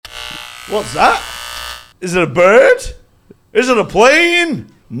What's that? Is it a bird? Is it a plane?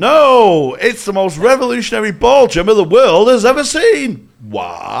 No, it's the most revolutionary ball trimmer the world has ever seen.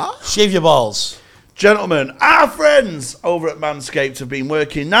 What? Shave your balls. Gentlemen, our friends over at Manscaped have been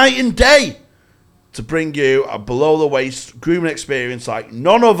working night and day to bring you a below-the-waist grooming experience like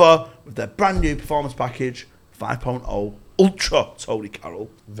none other with their brand new performance package 5.0 Ultra, Tony Carroll.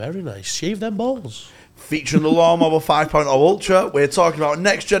 Very nice. Shave them balls. Featuring the Lawnmower 5.0 Ultra, we're talking about a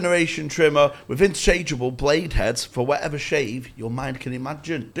next-generation trimmer with interchangeable blade heads for whatever shave your mind can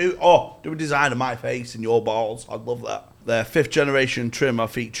imagine. Do a design of my face and your balls. I'd love that. Their 5th-generation trimmer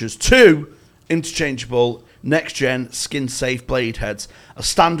features 2 interchangeable next-gen skin-safe blade heads. A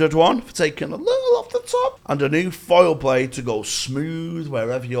standard one for taking a little off the top, and a new foil blade to go smooth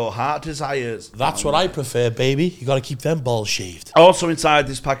wherever your heart desires. That's what I prefer, baby. You got to keep them balls shaved. Also inside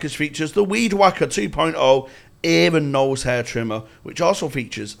this package features the Weed Whacker 2.0 ear and nose hair trimmer, which also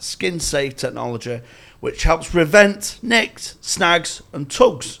features skin-safe technology, which helps prevent nicks, snags and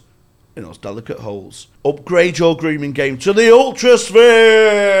tugs in those delicate holes. Upgrade your grooming game to the Ultra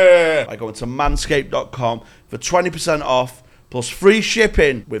Sphere by going to manscaped.com for 20% off plus free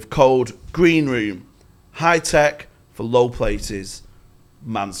shipping with code GREENROOM. High tech for low places.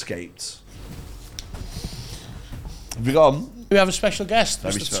 Manscaped. Have we gone? We have a special guest,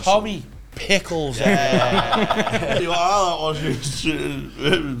 Very Mr. special. Tommy Pickles. You are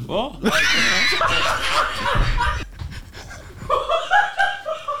What?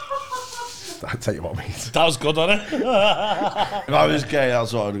 I'll tell you what, mate. That was good, wasn't it? If I was gay,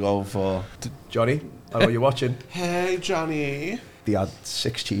 that's what I'd go for. Johnny, I know you're watching. Hey, Johnny. They had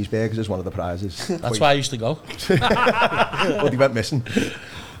 6 cheeseburgers as one of the prizes. That's why I used to go. But they went missing.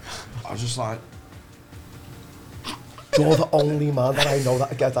 I was just like, You're the only man that I know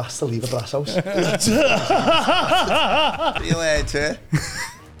that gets asked to leave a brass house. see you later.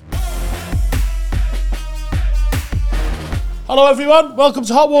 Hello, everyone. Welcome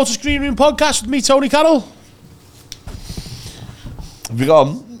to Hot Water's Green Room podcast with me, Tony Carroll. Have we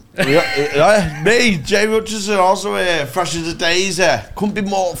gone? Me, Jay Richardson, also here, fresh as a daisy. Couldn't be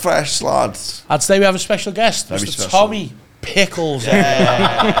more fresh, lads. And today we have a special guest, Very Mr. special. Tommy Pickles.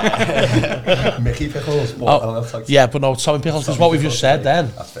 Mickey Pickles. Yeah, but no, Tommy Pickles is what we've just said then.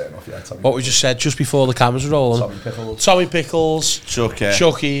 That's fair enough, yeah. Tommy What we just said just before the cameras were rolling. Tommy Pickles. Tommy Pickles, Chucky,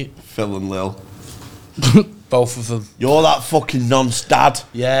 Chucky, Phil and Lil. both of them. You're that fucking nonce dad.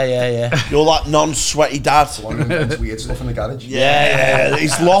 Yeah. You're that non-sweaty dad. It's weird stuff in the garage. Yeah,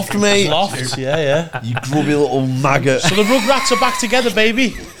 he's loft me. Loft, yeah. You grubby little maggot. So the Rugrats are back together, baby.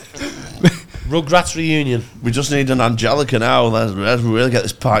 Rugrats reunion. We just need an Angelica now. Let's really get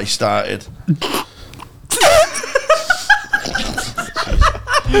this party started.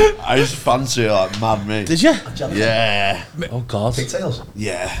 I used to fancy her like mad me. Did you? Yeah. Oh, God. Pigtails.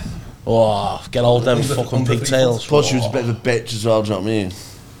 Yeah. Oh, get all them fucking pigtails. Plus she was a bit of a bitch as well, do you know what I mean?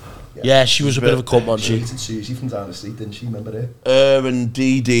 Yeah, she was a bit of a cunt, wasn't She she? hated Susie from down the street, didn't she? Remember her? And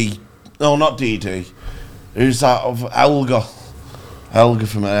Dee Dee. No, not Dee Dee. Who's that of Helga? Helga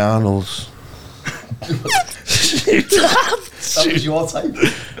from Arnold's. That was your type.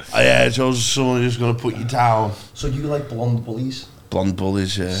 Yeah, it was someone who's going to put you down. So you like blonde bullies? Blonde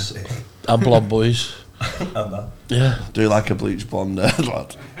bullies, yeah. Sick. And blonde boys. And that. Yeah. Do like a bleach blonde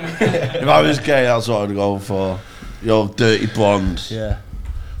lad. If I was gay, that's what I'd go for. You're dirty blonde. Yeah.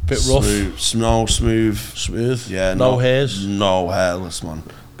 Bit rough. Smooth. Smooth. Yeah, No hairs. No hairless, man.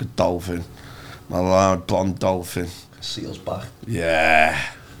 Good dolphin. My loud blonde dolphin. Seals back. Yeah.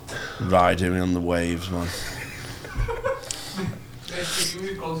 Riding on the waves, man.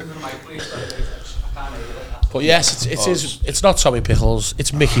 But yes, it's not Tommy Pickles,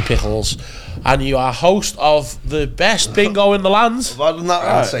 it's Micky Pickles. And you are host of the best bingo in the land. Have I done that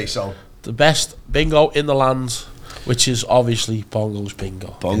I'd right? say so. The best bingo in the land, which is obviously Bongo's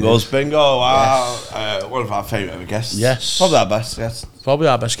Bingo. Bongo's Bingo, wow. One of our favourite ever guests. Yes. Probably our best guest. Probably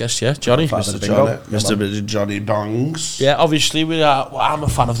our best guest, yeah, Johnny. Father Mr. Bingo. Johnny. Mr. Johnny Bongs. Yeah, obviously I'm a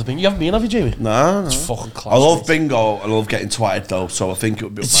fan of the bingo. You haven't been, have you, Jamie? No. It's fucking class. I love mate. bingo. I love getting twatted though, so I think it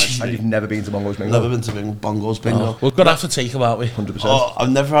would be up my And street. you've never been to Mongo's Bingo? Never been to Bongo's Bingo. Oh, we're gonna have to take him, aren't we? 100%. Oh, I've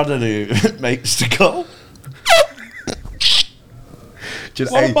never had any mates to go. Do you,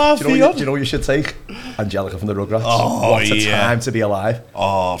 What about do you Fiona? know what you should take? Angelica from the Rugrats. Oh, what a yeah. time to be alive.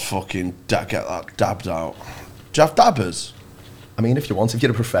 Oh, fucking get that dabbed out. Do you have dabbers? I mean, if you want, if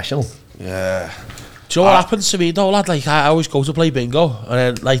you're a professional. Yeah. Do you know what happens to me though, lad? Like I always go to play bingo,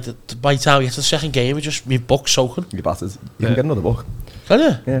 and then like by the time we get to the second game, it just my book's soaking. You're battered. You can get another book. Can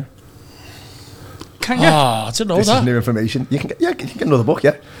you? Yeah. Can you? Ah, I didn't know This that. is new information. You can get, you can get another book,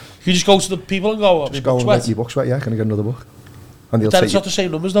 yeah. You just go to the people and go, Just go and sweat. let your book sweat, yeah. Can I get another book? And Then it's not the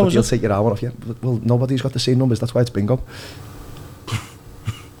same numbers though, is they'll it? take your hour off you. Well, nobody's got the same numbers, that's why it's bingo.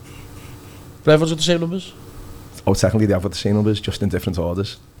 But everyone's got the same numbers? Oh, technically they have got the same numbers, just in different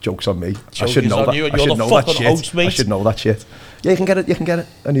orders. Joke's on me. Joke I should is know on that. you, and I you're should the know that fucking shit. host, mate. I should know that shit. Yeah, you can get it.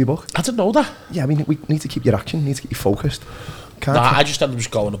 A new book. I didn't know that. Yeah, I mean, we need to keep your action. You need to get you focused. Can't Nah, I just end up just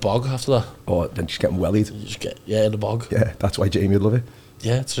going in the bog after that. Or then just getting wellied. You just get, in the bog. Yeah, that's why Jamie would love it.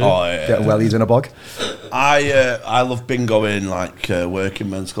 Yeah, true. Oh, yeah. Getting wellies in a bog. I love bingo in like working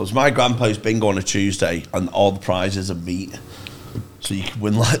men's clubs. My grandpa plays bingo on a Tuesday, and all the prizes are meat, so you can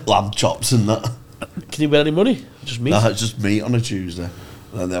win like lamb chops and that. Can you win any money? Just meat? No, it's just meat on a Tuesday,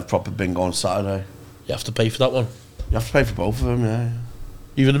 and then they have proper bingo on Saturday. You have to pay for that one. You have to pay for both of them, yeah.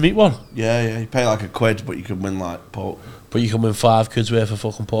 Even the meat one? Yeah. You pay like £1, but you can win like pork. But you can win £5 worth of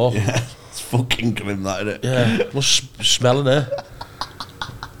fucking pork. Yeah, it's fucking grim, that, isn't it? Yeah, must smell in there.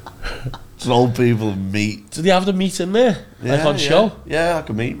 It's old people and meat. Do they have the meat in there? Like on show? Yeah, like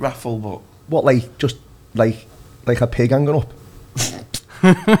a meat raffle, but... What, like, just like a pig hanging up?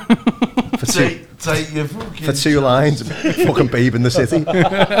 Take your fucking... For 2 lines, fucking babe in the city.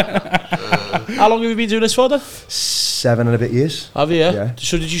 How long have you been doing this for then? 7 and a bit years. Have you? Yeah.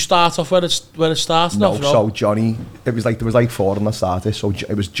 So did you start off when it started? No, off? so Johnny, there was like 4 of them that started. So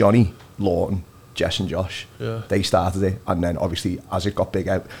it was Johnny, Lawton, Jess and Josh. Yeah. They started it, and then obviously as it got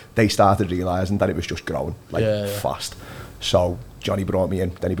bigger, they started realising that it was just growing fast. So Johnny brought me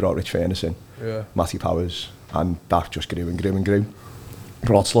in, then he brought Rich Furness in, Matty Powers, and that just grew and grew and grew.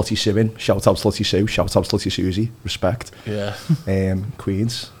 Brought Slutty Sue in, shout out Slutty Sue, shout out Slutty Susie, respect. Yeah.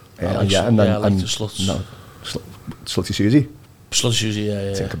 Queens. I like the sluts. No, Slutty Susie. Slutty Susie,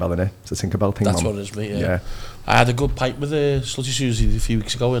 yeah. Tinkerbell, innit? It's a Tinkerbell thing, That's man. what it is, mate, yeah. I had a good pint with Slutty Susie a few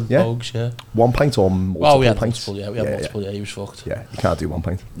weeks ago in Bogues, yeah. 1 pint or multiple we had pints? multiple, we had multiple, he was fucked. Yeah, you can't do 1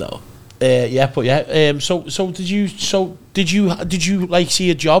 pint. No. So did you like see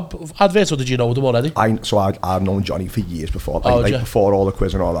a job advert, or did you know them already? I've known Johnny for years before, before all the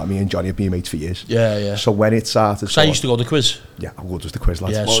quiz and all that. Me and Johnny have been mates for years. Yeah. So when it started, I used to go to the quiz. Yeah, how good was the quiz,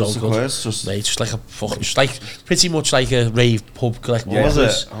 lads? Yeah, What so was the good. quiz? Just like a fucking, just like pretty much like a rave pub collective. What was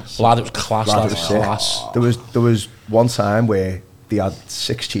it? Lad, it was class. Lad, Lad, it was sick. class. There was one time where they had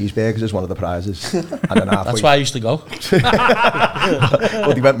 6 cheeseburgers as one of the prizes, and then halfway. That's why I used to go.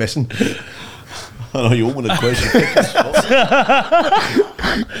 Well, they went missing. I know you won a quiz.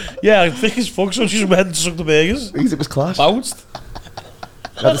 Yeah, I'm thick as fuck, so she just went and sucked the burgers. It was class. Bounced.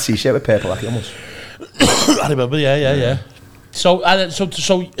 I had a t-shirt with purple lacquer almost. I remember, yeah. So and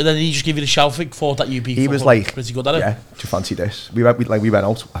then he just gave you the shout thought that you'd be He was like, pretty good at it. Yeah, do you fancy this? We went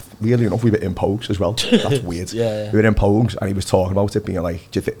out. Weirdly enough, we were in Pogues as well. That's weird. Yeah. We were in Pogues, and he was talking about it, being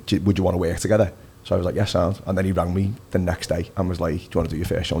like, would you want to work together? So I was like, yes, sound. And then he rang me the next day and was like, do you want to do your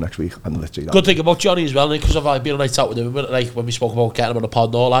first show next week? And literally that. Good thing about Johnny as well, because I've been on a night out with him, like when we spoke about getting him on the pod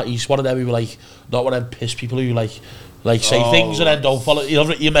and all that, he's one of them who were like, not one of them piss people who like say things and then don't follow.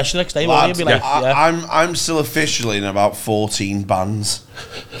 You mess the next day, won't you? Be like, I'm still officially in about 14 bands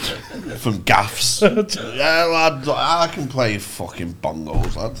from gaffs. Yeah, lad, I can play fucking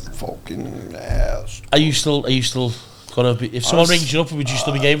bongos, lad. Fucking Are you still gonna be? If someone rings you up, would you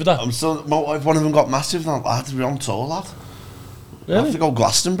still be game with that? I'm still. If one of them got massive, then I have to be on tour, lad. Really? I have to go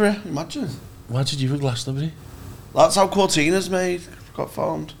Glastonbury. Imagine. Why did you in Glastonbury? That's how Cortina's got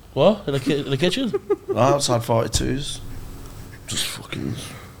formed. What in the kitchen? Outside 42s. Just fucking.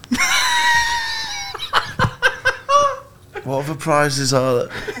 What other prizes are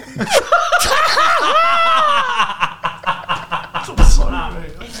there?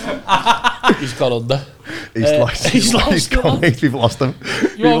 He's gone under. He's lost. He's gone, mate. We've lost him.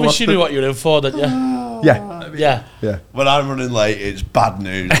 You obviously knew what you were in for, didn't you? Yeah. When I'm running late, it's bad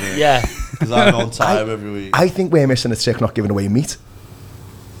news. Isn't it? Yeah. Because I'm on time every week. I think we're missing a trick not giving away meat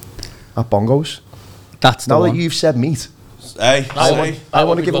at bongos. That's the Now one. that you've said meat, Hey, I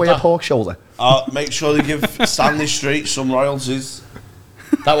want to give away a pork shoulder. make sure they give Stanley Street some royalties.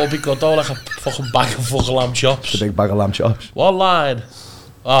 That would be good though, like a fucking bag of fucking lamb chops. The big bag of lamb chops. One line.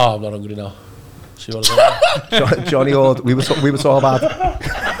 Oh, I'm not hungry now. See what I'm doing? Johnny ordered. We were talking about.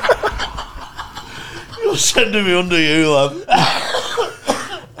 You're sending me under you, lad.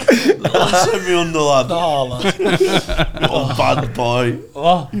 Send me under, lad. Oh, lad. You're a bad boy.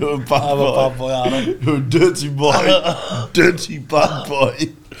 What? You're a bad I'm boy. a bad boy, aren't I? You're a dirty boy. Dirty bad boy.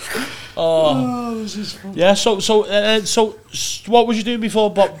 Oh, this is fun. Yeah. So, what was you doing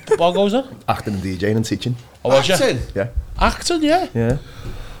before bongos then? Acting and DJing and teaching. Oh, was you? Acting? Yeah. Acting, yeah. Yeah.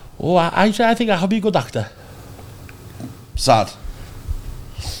 Oh, I think I could be a good actor. Sad.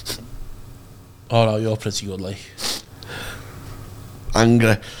 Oh no, you're pretty good, like.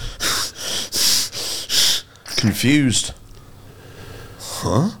 Angry. Confused.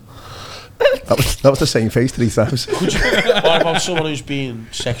 That was the same face 3 times. What about someone who's been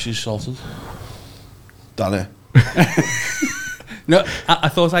sexually assaulted? Danny. No, I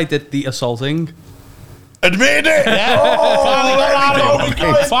thought I did the assaulting. Admit it! Yeah.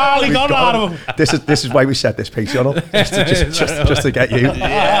 Finally got out of him. This is why we set this pace on just to get you.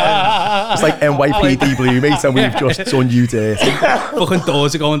 Yeah. It's like NYPD Blue, mate, and we've just done you dirty. Fucking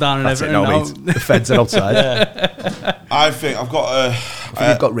doors are going down and That's everything. it, no, mate. The feds are outside. I think I've got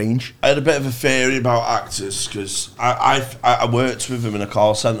You've got range. I had a bit of a theory about actors because I worked with them in a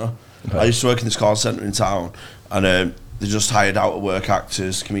call centre. Okay. I used to work in this call centre in town, and they just hired out to work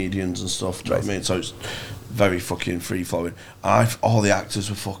actors, comedians and stuff. Do you know what I mean? So it's very fucking free flowing. All the actors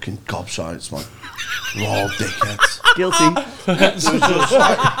were fucking gobshites, man. They're all dickheads. Guilty.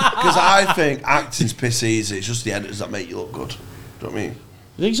 Because I think acting's piss easy. It's just the editors that make you look good. Do you know what I mean?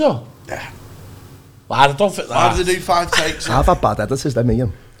 You think so? Yeah. Well, I don't think that. Why do they do 5 takes? I've had bad editors, they're me.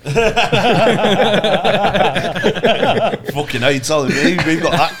 Fucking hell, you telling me? We've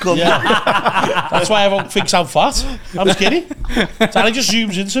got that cunt. Yeah. That's why everyone thinks I'm fat. I'm skinny. Danny just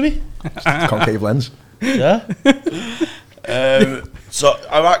zooms into me. Concave lens. Yeah. So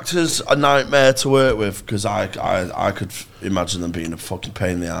are actors a nightmare to work with? Because I could imagine them being a fucking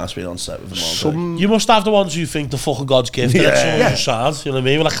pain in the ass being on set with them all day. You must have the ones who think the fucking God's gift. Yeah. And someone's just sad, you know what I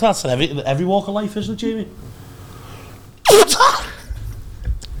mean? Well, like, that's every walk of life, isn't it, Jamie?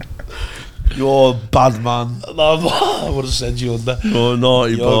 You're a bad man. No, I would have sent you under. You're a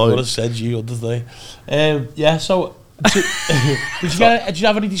naughty I boy. would have sent you under thing. Yeah, so... did you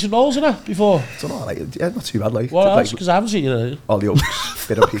have any decent roles in it before? I don't know, like, yeah, not too bad, like. What else? Like, Because I haven't seen you in it. all the Oaks,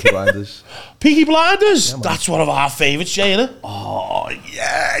 bit of Peaky Blinders. Peaky Blinders! Yeah, That's one of our favourites, Jay, innit? Oh,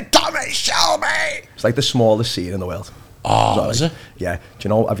 yeah. Tommy Shelby. It's like the smallest scene in the world. Oh, is it? Yeah. Do you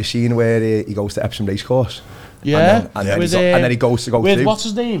know, have you seen where he goes to Epsom Racecourse? Yeah. And then he goes to go with, through. what's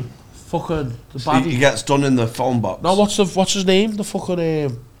his name? Fucking... The So baddie. he gets done in the phone box. No, what's his name? The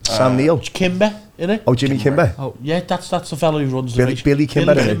fucking... Sam Neill. Kimber, innit? Oh, Jimmy Kimber. Oh, yeah, that's the fellow who runs the race. Billy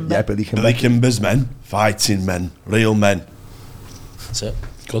Kimber, innit? Yeah, Billy Kimber. Billy Kimber's men. Fighting men. Real men. That's it.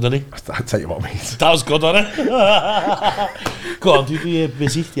 Good, isn't he? I'll tell you what, mate. That was good, wasn't it? Go on, do the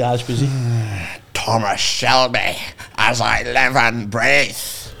busy. The Irish busy. Thomas Shelby, as I live and breathe.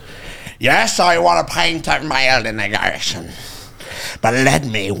 Yes, I want a pint of mild in the garrison. But let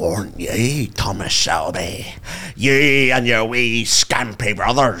me warn ye, Thomas Shelby, ye and your wee scampy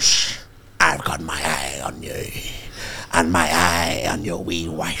brothers, I've got my eye on you, and my eye on your wee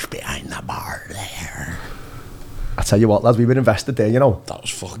wife behind the bar there. I tell you what, lads, we were invested there, you know. That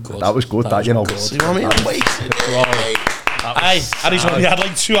was fucking good. That was good, that, you know. See what I mean? I'm wasted. Hey, and he's only had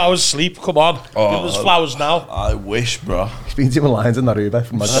like 2 hours sleep. Come on, give us flowers now. I wish, bro. He's been doing lines in that Uber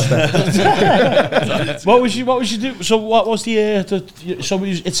from Manchester. What was you do? So what was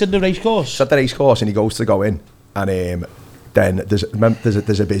it's in the race course. It's at the race course and he goes to go in, and then there's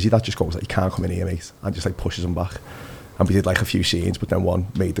a busy that just goes like, you can't come in here, mate, and just like pushes him back. And we did like a few scenes, but then one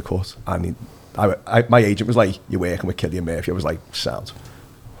made the cut, and my agent was like, you're working with Cillian Murphy. I was like, sound.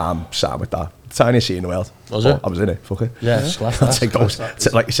 I'm Sam with that. Tiniest scene in the world. Was it? I was in it. Fuck it. Yeah, it's class. I'll take those.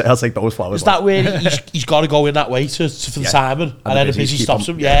 Like you said, I'll take those flowers. Is that where he's got to go in that way for the timing, and then the busy stops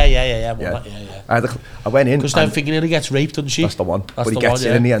him? Yeah. I went in. Because then thinking he gets raped, doesn't she? That's the one. That's But he the gets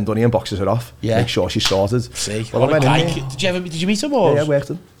one, in the end, doesn't he, and boxes her off. Yeah. Make sure she's sorted. See, Well, I went in there. Did you meet him or? Yeah, I worked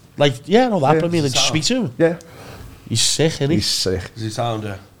him. Like, yeah, no, that. Yeah. But I mean, like, speak to him. Yeah. He's sick, isn't he? He's sick. Does he sound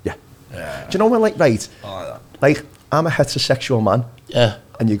it? Yeah. Do you know when, like, right? I like that. Like, I'm a heterosexual man. Yeah.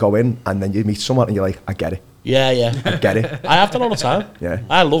 And you go in and then you meet someone and you're like, I get it. Yeah. I get it. I have that all the time. Yeah.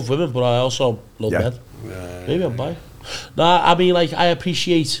 I love women, but I also love men. Yeah. Maybe I'm bi. Nah, I mean, like, I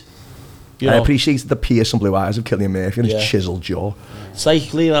appreciate. You I know, appreciate the piercing blue eyes of Cillian Murphy and his Yeah. chiseled jaw. It's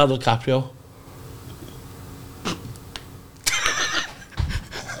like Leonardo DiCaprio.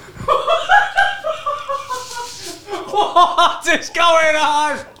 What is going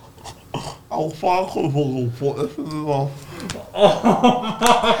on? I'll fucking put this in the mouth.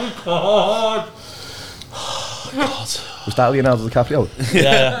 Was that Leonardo DiCaprio?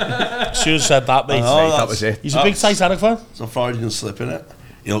 Yeah. Soon said that, mate. That was it. He's a big Titanic fan. It's a Freudian slip in it.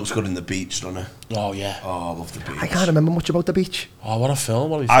 He looks good in the beach, doesn't he? Oh, yeah. Oh, I love the beach. I can't remember much about the beach. Oh, what a film.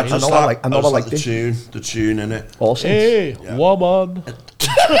 What a I film. just know I like, like- I know I just liked the it. tune in it. All Saints. Hey, Yeah. woman.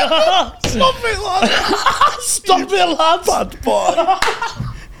 Stop it, lad! Stop it, lads. Bad boy.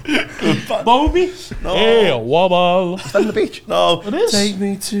 Bobby? No. Hey, woman. Is that on the beach? No. It is. Take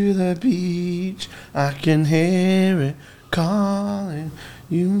me to the beach. I can hear it calling.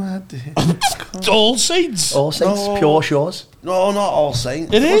 You mad dear. All Saints. All Saints, No. Pure Shores. No, not All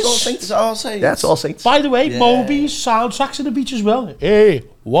Saints. It is. All Saints. Is it All Saints? Yeah, it's All Saints. By the way, Yeah. Moby's soundtrack's in the beach as well. Hey,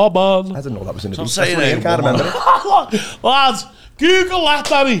 woman. I didn't know that was in the So I'm beach. saying That's weird, it, can't remember it. Lads, Google that,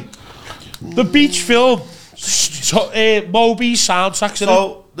 baby. The beach film. Moby's soundtrack's in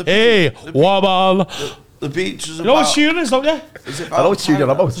So, it. Hey, woman. The beach is You know what about... tune it is, don't you? Is it I know what tune you're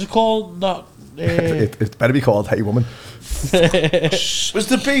about. What's it called? Not. It better be called Hey Woman. Was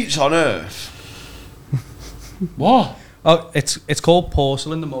the beach on Earth? What? Oh, it's called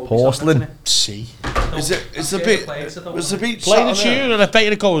Porcelain. The Moby song, Porcelain. isn't it? See. Is the scared beach... to play it, so don't Was the beach Play the sat on Earth? tune and I bet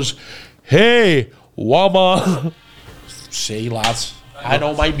you it goes, hey, woman. See, lads. I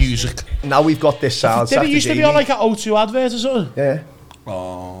know my music. Now we've got this sound. Did it used to be on like an O2 advert or something? Yeah.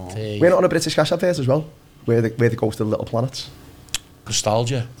 Oh. Hey. We're not on a British Gas advert as well. Where they go to the little planets.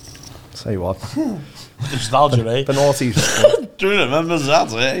 Nostalgia. Tell you what. Nostalgia, eh? The noughties. Do you remember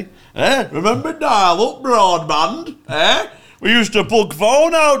that, eh? Remember dial-up broadband? We used to plug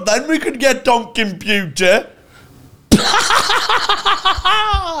phone out, then we could get on computer.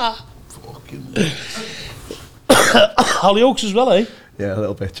 Fucking... Hollyoaks as well, eh? Yeah, a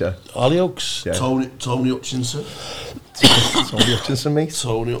little bit, yeah. Hollyoaks. Yeah. Tony Hutchinson. Tony Hutchinson, mate.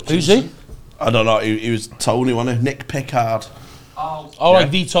 Tony Hutchinson. Who's he? I don't know, he was Tony, wasn't he? Nick Pickard. Oh, Yeah.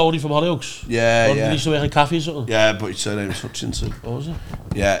 like the Tony from Hollyoaks? Yeah, Or yeah. He used to work in a cafe or something? Yeah, but his surname was Hutchinson. What was it?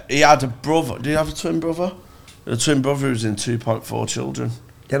 Yeah, he had a brother. Did he have a twin brother? A twin brother who was in 2.4 Children.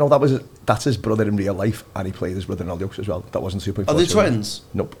 You know, that's his brother in real life, and he played his brother in Hollyoaks as well. That wasn't 2.4. Are they children. twins?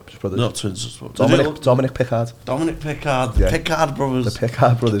 Nope, just brothers. Not twins. As well. Dominic Pickard. Dominic Pickard. The Yeah. Pickard brothers. The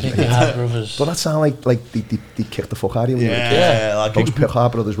Pickard brothers. mate. Yeah, brothers. Don't that sound like they kicked the fuck out of you when you were a kid? Yeah, like Those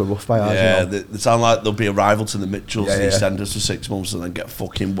Pickard brothers were rough by ours, yeah, you know. they sound like they'll be a rival to the Mitchells, Yeah, the yeah. EastEnders for 6 months and then get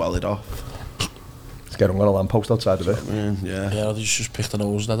fucking wellied off. Let's get on a lamppost outside of it. Yeah. Yeah, they just picked the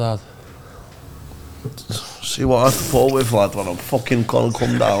nose, that dad. See what I have to pull with, lad, when I'm fucking gonna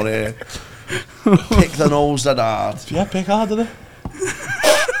come down here. Pick the nose that hard. Yeah, pick hard, didn't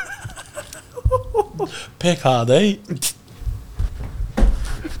it? Pick hard, eh?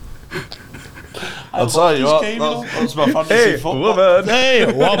 I'll tell you what, that's my fantasy football. Hey,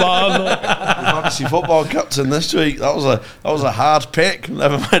 woman. Fantasy football captain this week. That was a hard pick.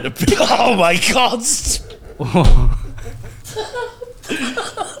 Never mind a pick. Oh my God.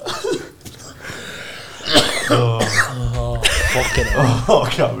 Fucking hell. Oh, I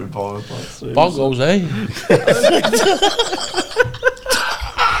can't be bothered. Bongos, eh?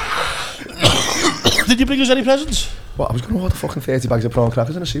 Did you bring us any presents? What, I was going to order fucking 30 bags of prawn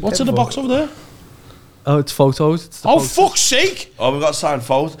crackers in a soup. What's in the box over there? Oh, it's photos. It's the Oh, photos. fuck's sake! Oh, we've got signed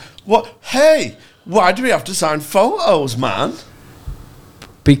photos. What? Hey, why do we have to sign photos, man?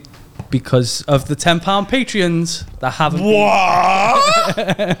 Because of the £10 Patreons that haven't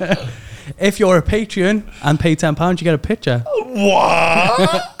What? If you're a Patreon and pay £10, you get a picture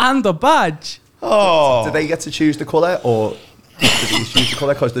What? and a badge. Oh. Do they get to choose the colour, or do they choose the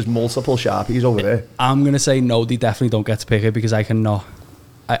colour because there's multiple Sharpies over there? I'm going to say no, they definitely don't get to pick it because I cannot.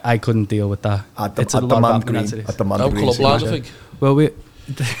 I couldn't deal with that. It's a At lot of demand admin green. into this. At demand I'm green. colourblind, I think. Well, we...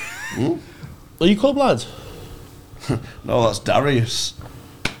 Are you colourblind? No, that's Darius.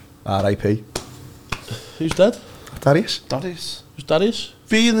 R.I.P. Who's dead? Darius? Darius. Who's Darius?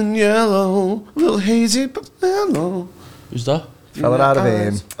 Feeling yellow, a little hazy but mellow. Who's that? Fella out of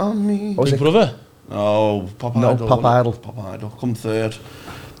him. On me. What was Big it? brother? Oh, Pop No, Idol. Pop Idol. Pop Idol. Come third.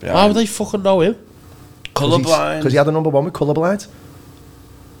 How would they fucking know him? Colourblind. Because he had a number one with Colourblind.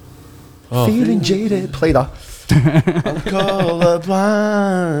 Oh. Feeling jaded. Play that. I'm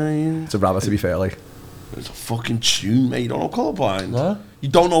colourblind. It's a rabbit, to be fair, like. It's a fucking tune, mate. You don't know Colourblind? No. You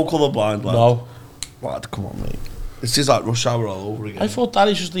don't know Colourblind, lad? No. Lad, come on, mate. This is like Rush Hour all over again. I thought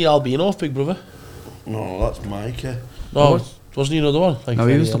Darius was the albino of Big Brother. No, that's Mickey. No, wasn't he another one? Like No,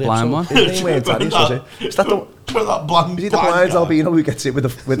 he was the very blind episode. one. His name weren't Darius, was it? Is that the... Put that blind Is he the blind albino who gets it with a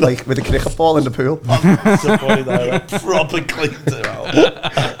cricket ball in the pool? Proper cleaned it out.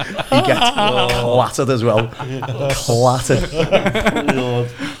 He gets clattered as well. Clattered.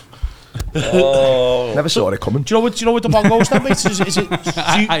 Oh. Never saw it coming. Do you know what the bongos then, mate? Is it?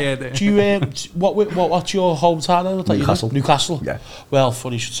 What's your hometown? Then? Newcastle. Newcastle. Yeah. Well,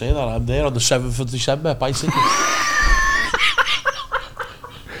 funny you should say that. I'm there on the 7th of December. Bicycle.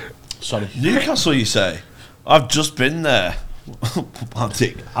 Sorry. Newcastle, you say? I've just been there. How'd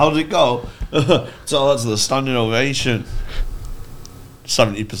it go? So that's the standing ovation.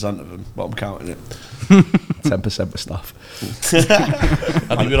 70% of them, but I'm counting it. 10% of staff.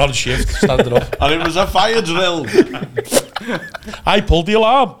 And you were on shift, standing up. And it was a fire drill. I pulled the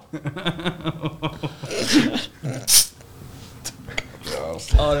alarm.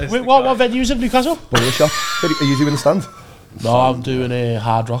 Wait, what venue is it, Newcastle? Bowler shop. Are you doing the stand? No, I'm doing a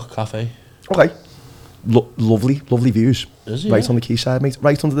Hard Rock Cafe. Okay. Lovely views. Is it? Right on the quayside, mate.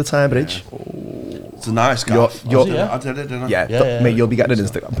 Right under the Tyne Bridge. It's a nice guy. I did it, didn't I? Yeah, mate. You'll be getting an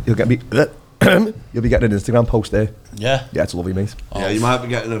Instagram. You'll be getting an Instagram post there. Yeah. Yeah, it's lovely, mate. Yeah, you might be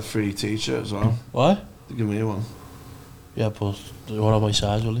getting a free t-shirt as well. Why? Give me one. Yeah, but you're on my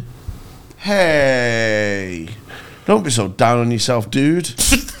size, will you? Hey, don't be so down on yourself, dude.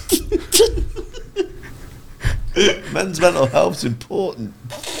 Men's mental health's important.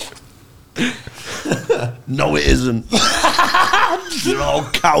 No, it isn't. You're all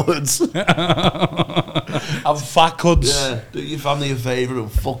cowards. I'm fat cunts. Yeah, do your family a favour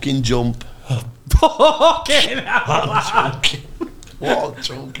and fucking jump. Fucking hell. I'm joking. What I'm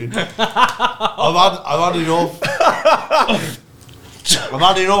joking. I've had enough. I've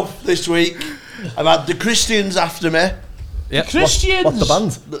had enough this week. I've had the Christians after me. Yeah. Christians. What's the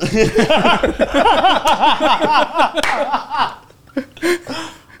band?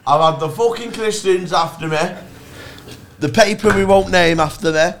 I've had the fucking Christians after me. The paper we won't name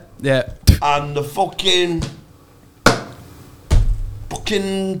after me. Yeah. And the fucking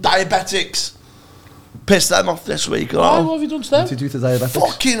diabetics. Pissed them off this week. Why? What have you done to them? To do to diabetics.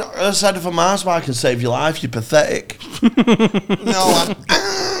 Fucking, I said if a Mars bar can save your life, you're pathetic.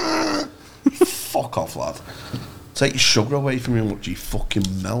 Fuck off, lad. Take your sugar away from you and watch you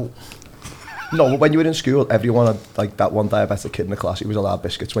fucking melt. No, but when you were in school, everyone had like that one diabetic kid in the class who was allowed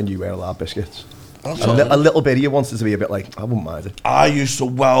biscuits when you were allowed biscuits. A little bit of you wanted to be a bit like, I wouldn't mind it. I used to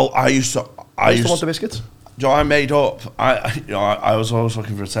want the biscuits. Do you know, I made up. I was always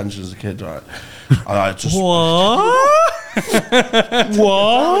looking for attention as a kid, right? And I just What?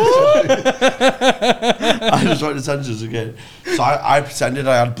 I just wanted attention as a kid, so I pretended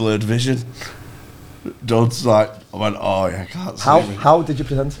I had blurred vision. Dodds I went, oh yeah, I can't see me. How did you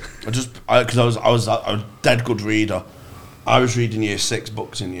pretend? Because I was a dead good reader. I was reading year 6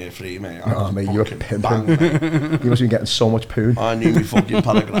 books in year 3, mate. Oh, mate, you were pimping. Mate. You must have been getting so much poon. I knew me fucking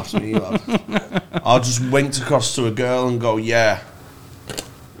paragraphs, me, lad. I just winked across to a girl and go, yeah,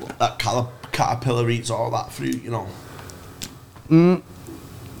 that caterpillar eats all that fruit, you know.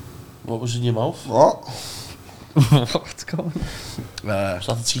 What was in your mouth? What? What's going on? Was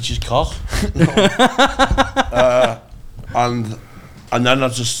that the teacher's cock? And then I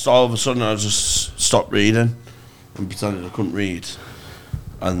just, all of a sudden, I just stopped reading and pretended I couldn't read.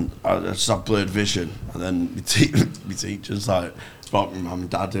 And I just had blurred vision. And then my teachers like brought my mum and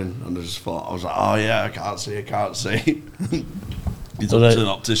dad in, and I was like, oh yeah, I can't see. He took to an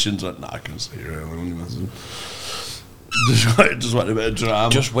optician and went, nah, I can see really. Just went a bit of drama.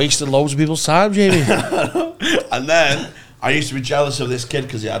 Just wasting loads of people's time, Jamie. And then I used to be jealous of this kid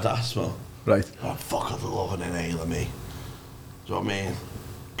because he had asthma. Right. Oh, fuck, I'd love an inhaler, me. Do you know what I mean?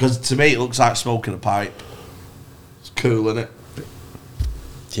 Because to me, it looks like smoking a pipe. It's cool, isn't it?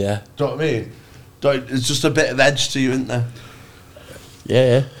 Yeah. Do you know what I mean? It's just a bit of edge to you, isn't there?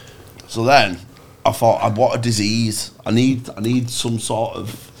 Yeah. So then, I thought, what a disease. I need some sort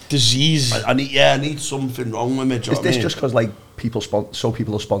of disease. I need something wrong with me. Do you know Is what I this mean? just because like people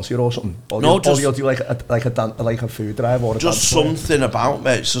will sponsor you or something? Or No, you'll do like a food drive or a just something about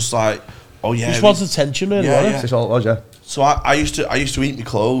me. It's just like, oh yeah, just wants attention, really. Yeah, Is this all it was, yeah? So I used to eat my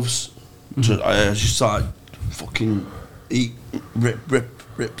clothes. I used to like fucking eat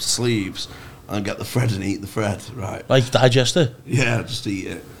rip sleeves and get the thread and eat the thread, right? Like digest it. Yeah, just eat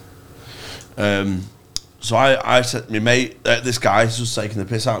it. So I said to my mate, this guy's just taking the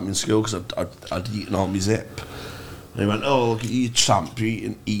piss out of me in school because I'd eaten all my zip. And he went, oh, look at you, champ,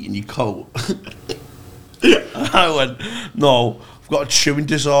 you're eating your coat. And I went, no, I've got a chewing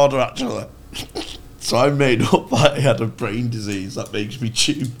disorder, actually. So I made up that I had a brain disease that makes me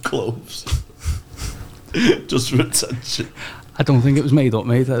chew clothes. Just for attention. I don't think it was made up,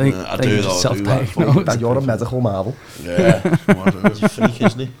 mate. I think I do, though. self-diagnosed. You're a medical marvel. Yeah. He's a freak,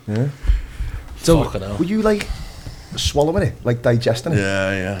 isn't he? Yeah. So, were you like swallowing it, like digesting it?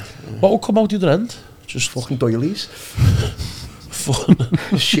 Yeah. What will come out the other end? Just fucking doilies. Fun.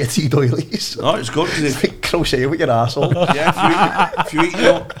 Shitty doilies. No, it's good. It's like crochet with your arsehole. Yeah, if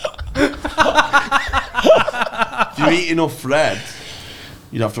you eat enough thread,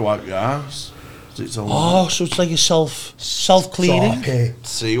 you'd have to wipe your ass. So it's like a self-cleaning.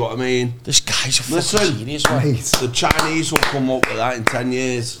 See what I mean? This guy's a fucking genius, man. Mate. The Chinese will come up with that in 10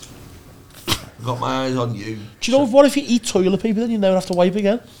 years. I've got my eyes on you. Do you know what if you eat toilet paper then you never have to wipe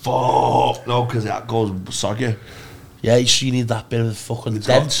again? Fuck. No, because that goes soggy. Yeah, you need that bit of fucking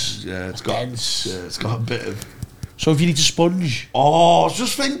dense. It's got a bit of... So if you need a sponge... Oh, I was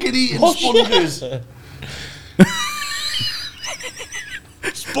just thinking eating sponges.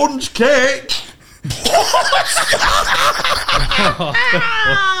 Sponge cake.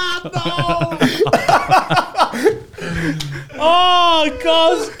 Oh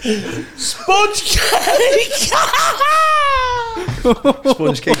God! Sponge cake.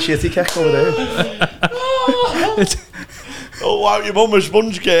 Sponge cake, shitty cake over there. Oh, wow, your mum a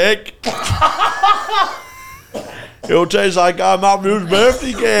sponge cake. It'll taste like our mum's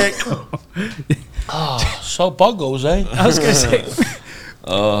birthday cake. So bongos, eh? I was going to say.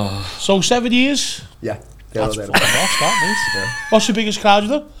 So 7 years. Yeah. That's fucking lost, that, mate. What's the biggest crowd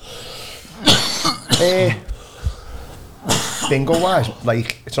you've done? Bingo wise,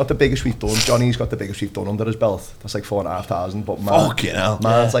 like, it's not the biggest we've done. Johnny's got the biggest we've done under his belt. That's like 4,500, but Fucking hell.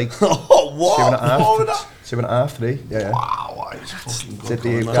 mine's like Oh, what? 2.5, 3. Yeah. Wow, it's fucking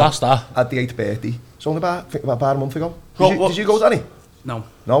good. Class that. At the 8th birthday. It's only about a month ago. What- Did you go, Danny? No.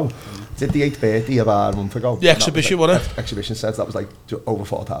 No. Did the 8th birthday about a month ago. The exhibition, wasn't it? Exhibition sets, that was like over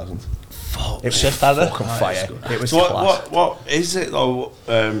 4,000. Fuck. It was Sick, that, fucking fire. It was So class. what is it though?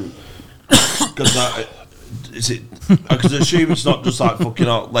 Because is it? I could assume it's not just like fucking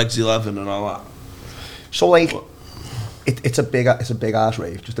out Legs 11 and all that. So like, it's a big ass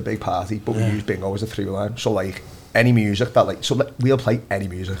rave, just a big party, but we use bingo as a through line. So like, any music that like, so like, we'll play any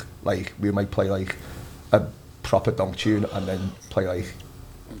music. Like we might play like a proper dunk tune and then play like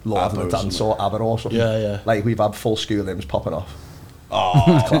Lord of the Dance or ABBA or something. Yeah, yeah. Like we've had full school hymns popping off.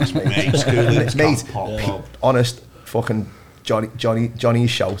 Oh, Class, mate. Mate, honest, fucking Johnny's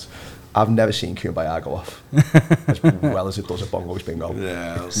shout. I've never seen Kuhn by go off as well as it does at Bongos Bingo.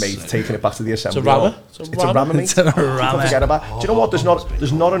 Yeah, mate, taking it back to the assembly. It's a rammer. It's a rammer, mate. It's a rammer. Can't forget about. Do you know what? There's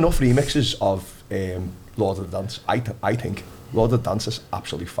not enough remixes of Lord of the Dance. I think Lord of the Dance is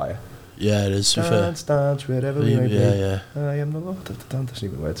absolutely fire. Yeah, it is, to be fair. Dance wherever we may be. Yeah. I am the Lord of the Dance. That's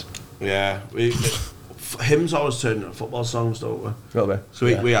even words. Yeah, hymns always turn into football songs, don't we? A little bit. So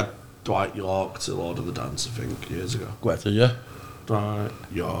we had Dwight York to Lord of the Dance, I think, years ago. Go ahead. Did you? Dwight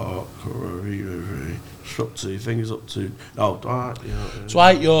York, up to fingers up to. No, Dwight York.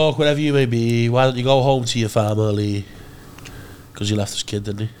 Dwight York, wherever you may be, why don't you go home to your family? Because he left his kid,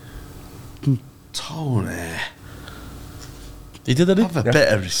 didn't he? Tony, He did, didn't he? have a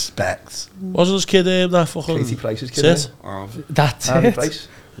bit of respect. Wasn't his kid that fucking... Katie Price's kid. That's it? That's Harvey it. Price.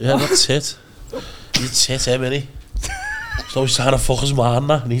 Yeah, that's it. It's it, him, innit? So he's trying to fuck his man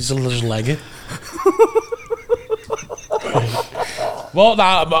now, and he's just leg it. Well,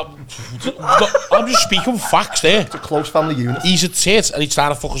 nah, I'm just speaking facts there. It's a close family unit. He's a tit, and he's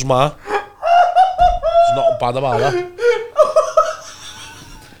trying to fuck his man. There's nothing bad about that.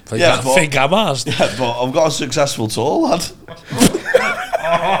 I think I'm asked. Yeah, but I've got a successful tour, lad.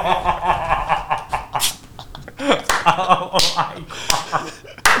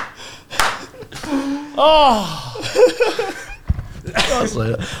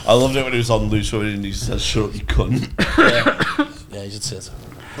 I loved it when he was on Loose Women and he said, "Shut up, you cunt." Yeah, he's a tit.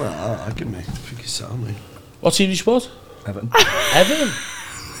 Well, I can make. I think he's selling me. What team do you support? Everton. Everton.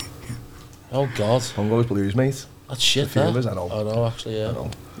 Oh God, Bongos Blues, mate. that's shit. A few of That. us, I know. I know, actually, yeah. I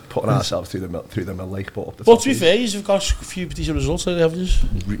know. Putting ourselves through the mill lake, but up the But top to be is- fair, you've got a few decent results, haven't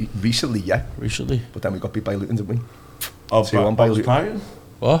you? recently, yeah. Recently. But then we got beat by Luton, didn't we? Oh, 2-1 by was Luton. Brighton.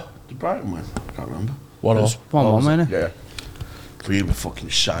 What? Did Brighton win? I can't remember. 1-0. 1-1, wasn't it? Yeah. We were fucking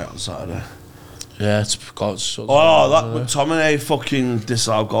shy on Saturday. Yeah, it's got so. Oh, that McTominay fucking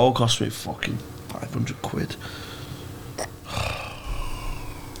disallowed goal cost me fucking 500 quid.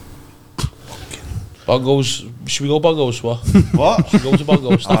 Bongos. Should we go bongos? What? What? Should we go to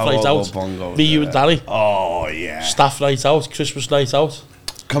bongos? Staff I night will go out. bongos, Me, you, yeah. and Danny. Oh yeah. Staff night out. Christmas night out.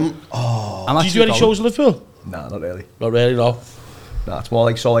 Come. Oh. I'm Do you do any actually shows in Liverpool? Nah, not really. Not really, no. Nah, it's more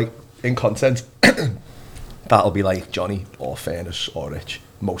like, so like, in content, that'll be like Johnny or Fairness or Rich,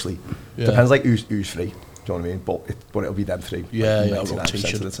 mostly. Yeah. Depends like who's free, do you know what I mean? But it'll be them three. Yeah, like yeah, 99%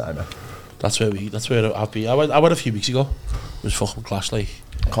 rotation. of the time. Yeah. That's where I've been. I went a few weeks ago. It was fucking class, like.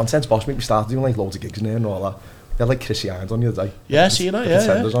 Content's boss, mate. We started doing like loads of gigs in there and all that. They had like Chrissy Hines on the other day. Yeah, seeing that, yeah,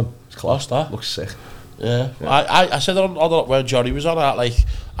 Contenders yeah. on. It's class. Class, that. Looks sick. Yeah. I said that on where Johnny was on that, like,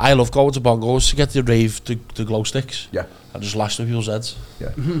 I love going to bongos to get the rave, the glow sticks. Yeah. And just lash them people's heads. Yeah.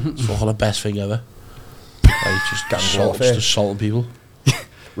 It's fucking the best thing ever. Like, just Gang assault, warfare. just assaulting people.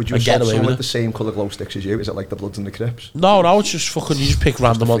 Would you I get assault away someone with with it. the same colour glow sticks as you? Is it like the Bloods and the Crips? No, it's just fucking, you just pick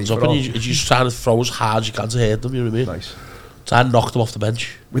random a ones up and free-for-all. you just trying to throw as hard as you can to hit them, you know what I mean? Nice. Try and knock them off the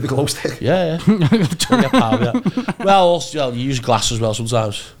bench. With the glow stick? Yeah, yeah. Don't get power, yeah. Well, you use glass as well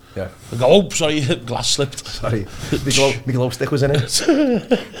sometimes. Yeah. I go, oh, sorry, glass slipped. Sorry. My glow stick was in it.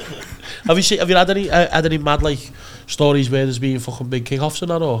 Have you had any mad, like, stories where there's been fucking big kick-offs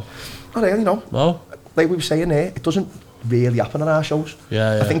and that, or? Oh, really, no. No? Like we were saying there, it doesn't really happen at our shows.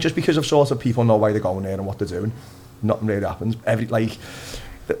 I think just because of sort of people know why they're going there and what they're doing, nothing really happens.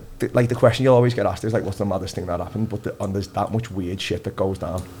 The question you'll always get asked is like, what's the maddest thing that happened? But and there's that much weird shit that goes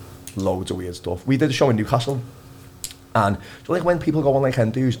down. Loads of weird stuff. We did a show in Newcastle, and so like when people go on like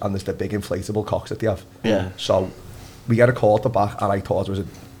Hindus and there's the big inflatable cocks that they have. Yeah. So we get a call at the back, and I thought it was a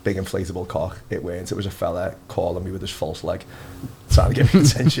big inflatable cock. It weren't. It was a fella calling me with his false leg, trying to get me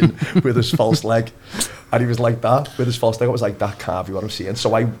attention with his false leg. And he was like that with his false leg. I was like, that can't be what I'm seeing. So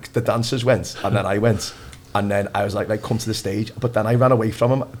the dancers went, and then I went. And then I was like, come to the stage. But then I ran away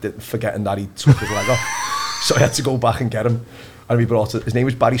from him, forgetting that he took his leg off. So I had to go back and get him. And we brought it. His name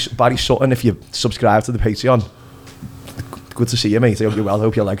was Barry Sutton. If you subscribe to the Patreon, good to see you, mate. I hope you're well. I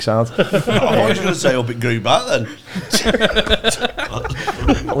hope your leg's sound. I was going to say, I hope it grew back then.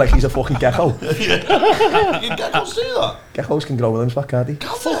 Like he's a fucking gecko. Geckos do that. Geckos can grow limbs back, can't they?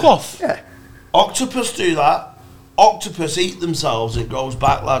 Fuck off. Yeah. Octopus do that. Octopus eat themselves, it grows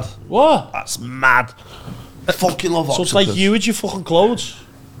back, lad. What? That's mad. I fucking love octopus. So it's like you with your fucking clothes.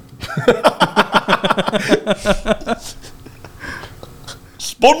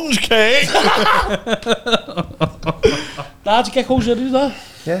 Sponge cake. Nah, do geckos do that?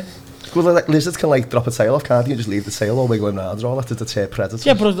 Yeah. Well, like lizards can like drop a tail off, can't you? Just leave the tail all wiggling around and all that to deter predators.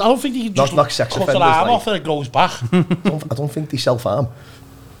 Yeah, but I don't think you can just Not sex cut an offenders, arm like- off and it grows back. I don't think they self-harm.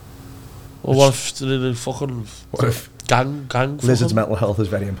 Or what if the fucking What if gang lizards' mental health is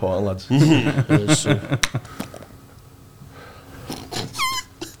very important, lads?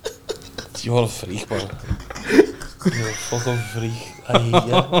 You're a freak, man. You're a fucking freak. I hate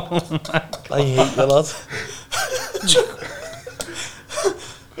you. I hate you, lad.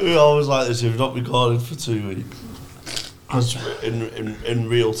 We always like this, we've not recorded for 2 weeks. Because in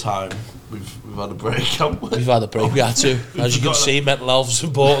real time, we've had a break, haven't we? We've had a break, we had to. As you can see, mental health is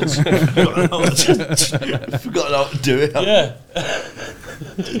important. Forgotten how to do it. Yeah.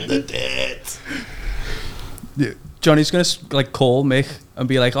 The date. Johnny's going to like call Mick and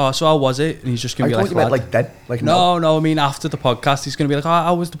be like, oh, so how was it? And he's just going to be I like, thought you meant "Lad." like dead. Like No, I mean after the podcast, he's going to be like, oh,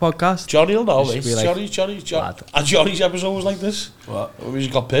 how was the podcast? Johnny will know, Just mate. be like, Johnny. "Lad." And Johnny's episode was like this. What? We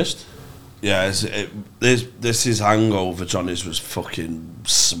just got pissed. Yeah, this is hangover. Johnny's was fucking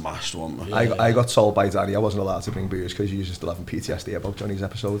smashed, wasn't it? I got told by Danny I wasn't allowed to bring booze because you still having PTSD about Johnny's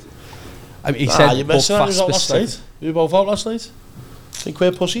episode. I mean, he said, you missed book it. We fast was out last specific. night. We were both out last night. Think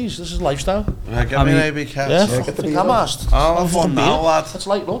we're pussies. This is lifestyle. Right, get I me mean- an AB cat. Yeah, get fucking the think beer I'm then. arsed. I'll have one now, lad. Let's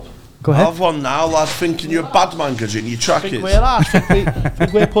lighten up. Go I'll ahead. have one now, lad. Thinking you're a bad man because you're in your Think trackers. we're arsed.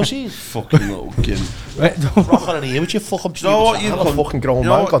 Think we're pussies. Fucking little gimp. Rock on in here with your fucking You know what pubes. you've I'm a come... fucking grown you know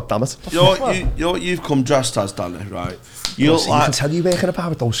man, what- god damn it. You know what you've come dressed as, Danny, right? You look You can like... tell you working about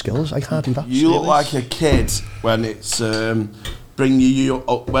with those skills. I can't do that. You look like a kid when it's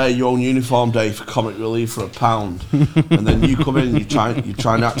wear your own uniform day for comic relief for £1, and then you come in and you try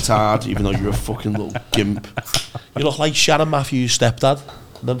and act hard even though you're a fucking little gimp. You look like Sharon Matthews' stepdad.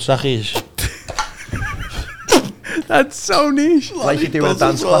 Them is. That's so niche. Like you do in a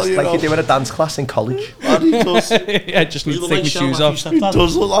dance class. Like you do in a dance class in college. And he does. I just need You to look take like my Sharon shoes Matthews' off. He stepdad.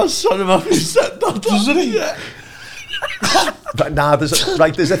 does look like Sharon Matthews' stepdad, doesn't he? Yeah. But nah,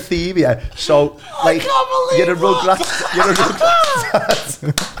 there's a theme here. So like you're a Rugrats. You're a Rugrats.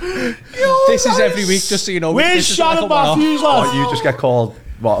 This is every week, just so you know. Where's This is like Sharon a one-off. Matthews, Or lad? you just get called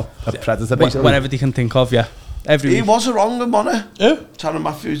what a predator basically. Whenever they can think of, yeah. Every He week. was a wrong one, wasn't he? Who? Sharon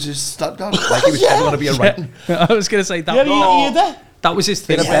Matthews' stepdad. Like he was ever going to be a writing. I was going to say that. Yeah, he hear that? That was his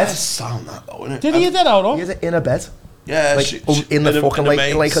thing. In a bed. Sound that though, innit? Did he hear that out, though? He was in a bed. Yeah, Like in the fucking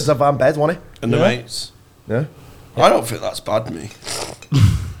like a van bed, wasn't and the Yeah. mates. he? Yeah. I don't think that's bad, me.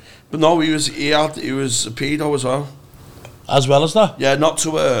 But no, he was a pedo as well. As well as that? Yeah, not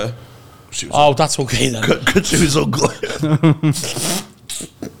to her. She was Oh, that's okay then. because she was ugly.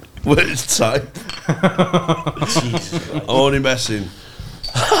 Worst type. Only messing.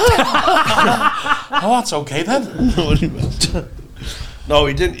 Oh, that's okay then. Only messing. No,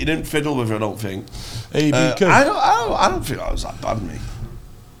 he didn't fiddle with her. I don't think. Hey, I don't think that was that bad, me.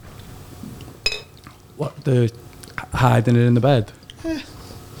 What, the hiding it in the bed?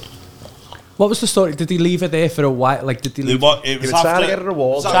 What was the story? Did he leave it there for a while? Like, did he leave It He was was trying to get a after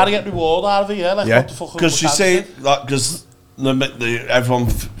reward. Trying to get reward out of it, yeah? Like, Yeah. what the fuck? because she said that because everyone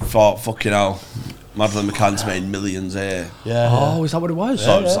thought fucking hell, Madeleine McCann's made millions here. Yeah. Oh, is that what it was?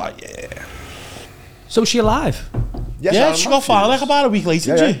 So I was like, yeah. So is she alive? Yes, Yeah, Sharon she got Matthews. found like about a week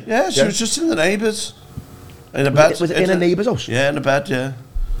later, Yeah, didn't she? Yeah, she Yeah. was just in the neighbours. In a bed. Was it in a neighbour's house? Yeah, in a bed, yeah.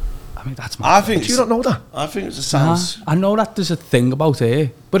 I mean, that's I mad. think Do you not know that? I think it's a Nah, sounds. I know that there's a thing about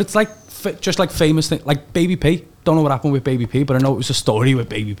her, but it's like just like famous thing, like Baby P. don't know what happened with Baby P, but I know it was a story with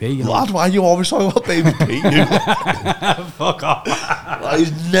Baby P. You know? Lad, why are you always talking about Baby P? Fuck off. Like,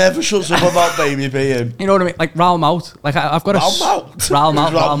 he never shuts up about Baby P. Him. You know what I mean? Like Ralm out. Like I've got Ralm out. Ralm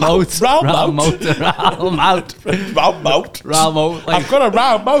out. Ralm out. Ralm Ralm out. Ralm out. Round out. Ralm out. Like, I've got a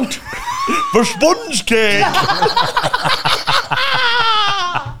round out For sponge cake.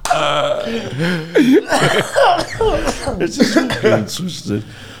 It's just fucking twisted.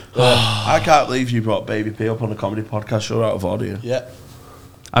 I can't believe you brought Baby P up on a comedy podcast show out of audio. Yeah.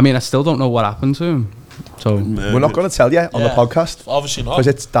 I mean, I still don't know what happened to him. So We're not going to tell you on the podcast Obviously not. because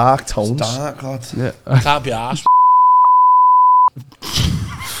it's dark tones. Dark, lad. yeah. Can't be arsed.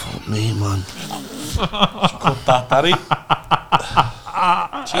 Fuck me, man. Cut that, Daddy.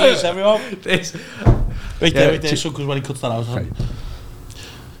 Cheers, everyone. Wait there, son, because when he cuts that out. Okay.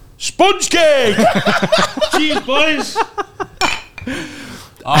 Sponge cake! Cheers, boys.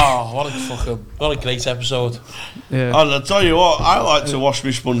 Oh, what a great episode. Yeah. And I'll tell you what, I like to wash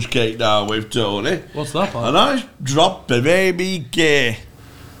my sponge cake now with Tony. What's that, man? And I drop the baby gay.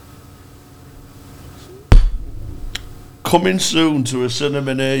 Coming soon to a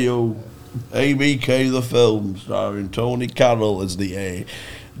cinema near you. ABK the film, starring Tony Carroll as the A,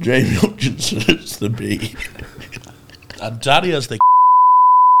 Jamie Hutchinson as the B. And Daddy has the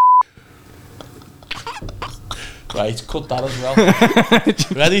right, cut that as well.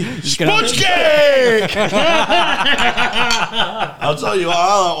 Ready? Sponge cake! I'll tell you what,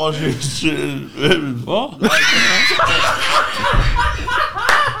 I like washing. What?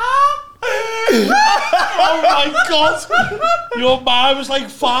 Oh my god! Your mind was like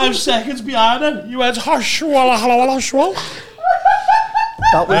 5 seconds behind it. You went hush, walla, walla, swallow.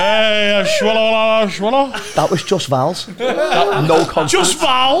 That was, Hey, swallow, swallow. that was just vowels. No confidence. Just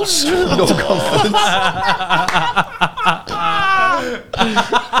vowels. No confidence.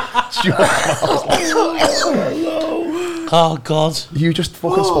 Just vowels. Oh god. You just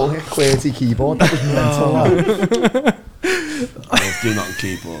fucking spelled it QWERTY keyboard. That was mental. That. I do not on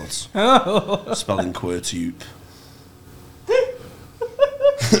keyboards. Spelling QWERTY.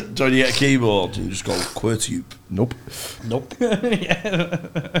 Don't you get a keyboard and you just go QWERTY? Nope. Nope. You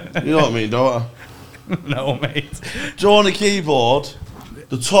know what I mean, don't I? No, mate. So on a keyboard,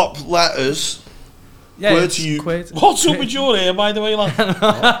 the top letters. Yeah, QWERTY. What's up with your ear, by the way, lad?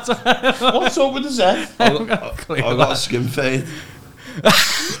 What's up with his head? I've got a skin fade. You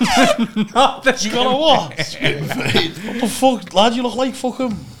got a what? Skin fade. What the fuck, lad? You look like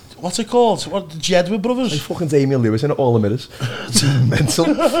fucking. What's it called? What, the Jedward Like brothers? fucking Damian Lewis in all the mirrors. It's mental.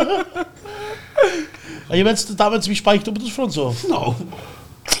 Are you meant to be spiked up at the front or? No.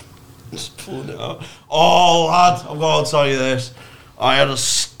 Just pulling it out. Oh, lad, I'm going to tell you this. I had a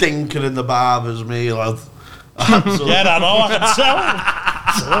stinker in the barber's, me, lad. Absolutely. Yeah, I know, I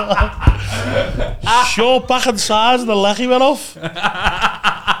can tell. Short back and sides and the leggy went off.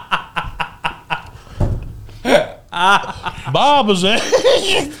 Barbers, eh?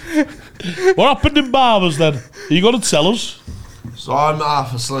 What happened in Barbers then? Are you going to tell us? So I'm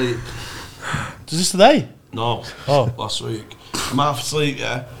half asleep. Is this today? No. Oh. Last week. I'm half asleep,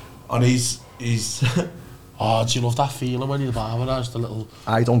 yeah. And he's Oh, do you love that feeling when you're the barber has the little...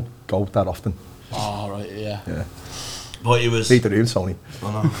 I don't go that often. Oh, right, yeah. but he was. Leave the room, Tony.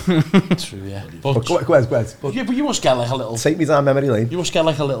 I know. True, yeah. But But, go ahead. yeah, but you must get like a little... Take me down memory lane. You must get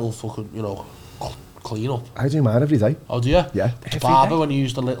like a little fucking, you know, clean up. I do mine every day. Oh, do you? Yeah. The barber, when you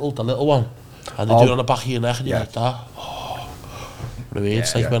use the little one, and they do it on the back of your neck and you're like that. Oh. What I mean?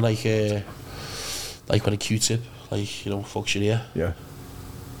 It's like when like when a Q-tip, like, you know, fucks your ear. Yeah.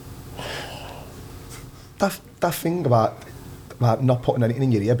 That thing about not putting anything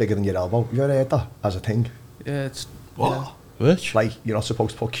in your ear bigger than your elbow. You ever heard that as a thing? Yeah, it's... What? Which? Like, you're not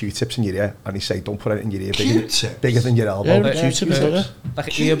supposed to put Q-tips in your ear, and they say don't put it in your ear Q-tips? bigger than your elbow. Yeah, Q-tips, don't you? Like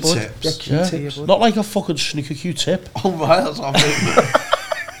an Q-tips? earbud. Yeah, Yeah. Q-tips. Not like a fucking snooker Q-tip. Oh, right, that's what I think.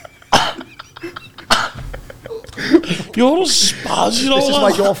 You're a spaz, you know This is that?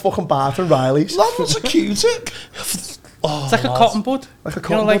 like your fucking Bart and Riley's. That was a Q-tip. Oh, It's like a lad. cotton bud. Like a You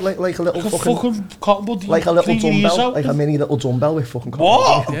know, cotton bud, like a little Like a fucking... cotton bud. Like a little clean your ears dumbbell, out. like a mini little dumbbell with fucking cotton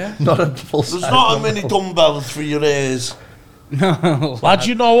What? bud. Yeah. Not a full There's size not a dumbbell. mini dumbbell for your ears. No. Lad,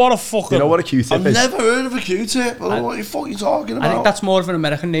 you know what a fucking... You know what a Q-tip I've is? never heard of a Q-tip. I don't know what the fuck you're talking about. I think that's more of an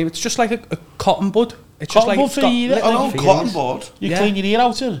American name. It's just like a cotton bud. It's Cotton just like bud it's for got your ear, I know, little cotton fingers. bud. You Yeah. clean your ear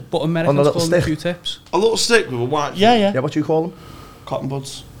out in. But Americans little call them stick. Q-tips. A little stick with a white. Yeah, yeah. Yeah, what do you call them? Cotton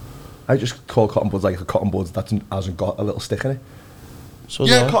buds. I just call cotton buds like a cotton bud that hasn't got a little stick in it. So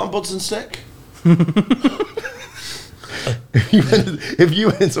Yeah, do I. cotton buds and stick. If you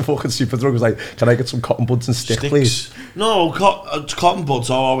went into fucking Superdrug and was like, can I get some cotton buds and stick, please? No, cotton buds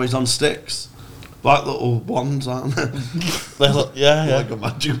are always on sticks. Like little wands, aren't they? Yeah. Like a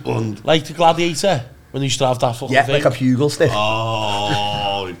magic wand. Like the Gladiator, when you used to have that fucking thing. like a bugle stick.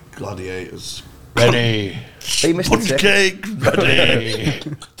 Oh, gladiators. Ready. They missed Punch it. cake, ready.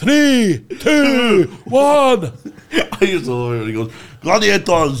 3, 2, 1. I used to love it when he goes,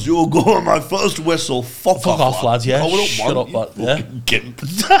 gladiators, you'll go on my first whistle. Fuck off, lads, yeah. Going Shut up, lad. Yeah. Gimp.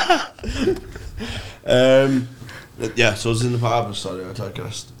 Yeah, so I was in the barber, sorry, I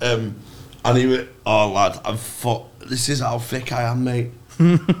digressed. And he went, oh lad, this is how thick I am, mate.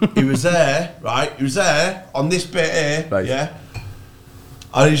 He was there, right? He was there on this bit here, right. Yeah.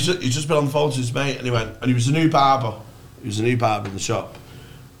 And he's just been on the phone to his mate, and he went, and he was a new barber. He was a new barber in the shop.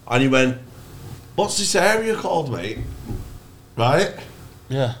 And he went, what's this area called, mate? Right?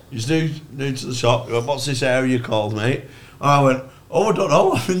 Yeah. He's new to the shop. He went, what's this area called, mate? And I went, oh, I don't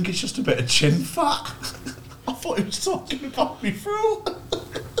know. I think it's just a bit of chin fat. I thought he was talking about me through.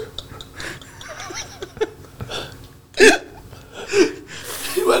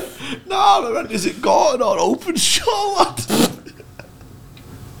 He went, nah, I went, is it Gordon or open show, lad?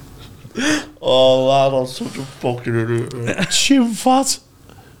 Oh, lad, I'm such a fucking idiot. Chin fat.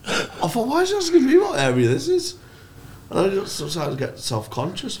 I thought, why is he asking me what area this is? And I just sometimes get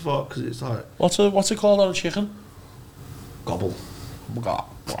self-conscious, I thought, because it's like... What's it called on a chicken? Gobble.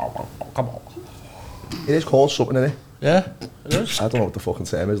 Come on. It is called something, isn't it? Yeah, it is. I don't know what the fucking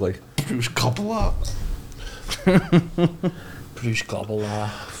term is like. Bruce Gobble that. Bruce Gobble,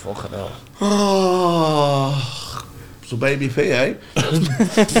 fucking hell. Oh, so baby P, eh?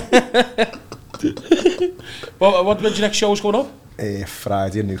 Well, when's your next show's going up?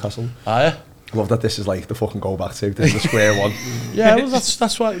 Friday in Newcastle. Yeah? Love that this is like the fucking go back to. This is the square one. Yeah, well,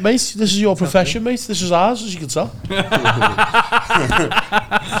 that's why, mate. This is your profession, mate. This is ours, as you can tell.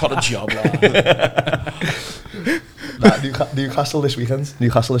 Got a job, lad. Newcastle this weekend.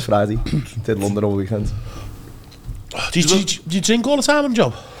 Newcastle this Friday. Did London over weekend. Do you drink all the time on the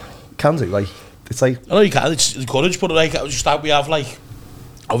job? Can do, like, it's like... I know you can, it's encouraged, but like, just that we have like...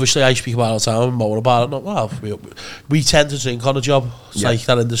 Obviously, I speak about it all the time, I'm more about it. Not well. We tend to drink on a job. It's like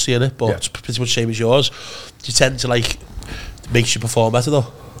that industry, innit? But it's pretty much the same as yours. You tend to like... It makes you perform better, though.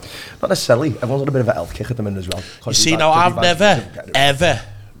 Not necessarily. Everyone's got a bit of a health kick at the minute as well. You see, now I've never, ever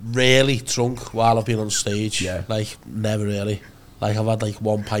really drunk while I've been on stage. Yeah. Like, never really. Like, I've had like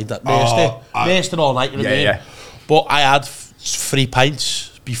 1 pint at most all night, you know what I mean? Yeah. But I had 3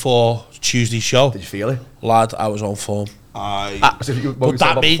 pints before Tuesday's show. Did you feel it? Lad, I was on form. But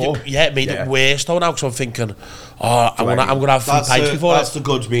that made it worse though now, because I'm thinking, I'm gonna have 3 pints before that's the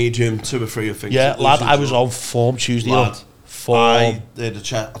good medium, 2 or 3 I think. Yeah, lad, I was on form Tuesday. Lad, form. I did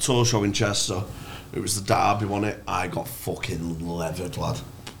a tour show in Chester. It was the Derby, won it. I got fucking levered, lad.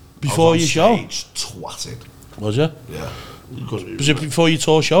 Before your show? Twatted. Was you? Yeah. Was it before your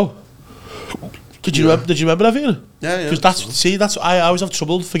tour show? Did you remember everything? Yeah. Because I always have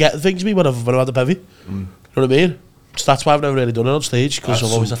trouble forgetting things when I've had a bevy. You know what I mean? So that's why I've never really done it on stage, because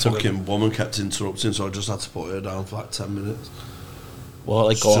I've always had to... fucking woman kept interrupting, so I just had to put her down for like 10 minutes. Well,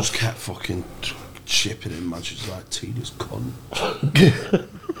 like, she just kept fucking chipping in, man. She's like, tedious cunt.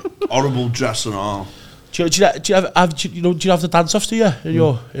 Horrible dress and all. Do you have the dance-offs, do you?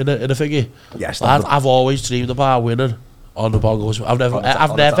 In a thingy? Yes. I've always dreamed about winning on the bongos. I've never,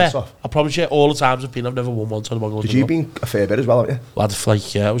 I promise you, all the times I've never won once on the bongos. You've been a fair bit as well, haven't you? Lad,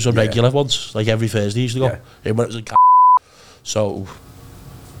 like, I was a regular once, like every Thursday I used to go. Yeah. Even when it was in so,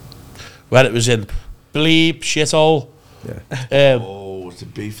 when it was in bleep, shithole. Yeah. To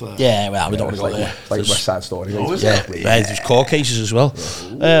be fair. Yeah, well, we don't want to go there. Like West Side Story. There's court cases as well.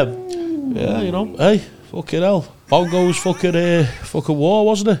 Yeah, you know, hey, fucking hell. Bongos fucking war,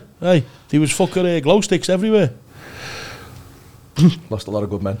 wasn't it? Hey, there was fucking glow sticks everywhere. Lost a lot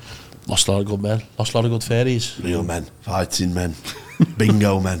of good men. Lost a lot of good men. Lost a lot of good fairies. Real men. Fighting men.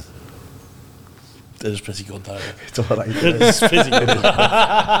 Bingo men. It was pretty good, that. It's alright. It's pretty good.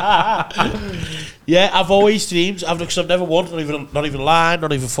 Yeah, I've always dreamed, because I've never won, not even a line,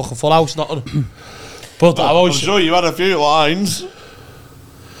 not even fucking full house, nothing. But I've always... I'm sure you had a few lines.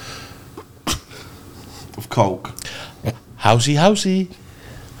 Of coke. Housey.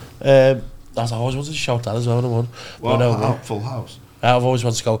 I've always wanted to shout that as well, when I won. Well, full house. I've always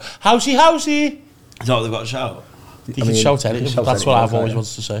wanted to go, Housey! Is that what they've got to shout? You can shout anything, but that's what I've always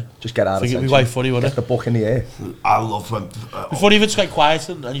wanted to say. Just get out of it. It'd be quite funny, wouldn't it? Get the book in the air. I love when... Before even it's quite quiet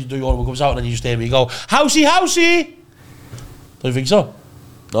and you do your one comes out and then you just hear me go, Housey! Don't you think so?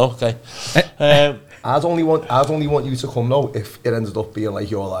 No? Okay. I'd only want you to come now if it ended up being like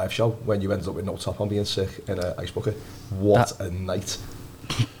your live show, when you ended up with no top on being sick in an ice bucket. What a night.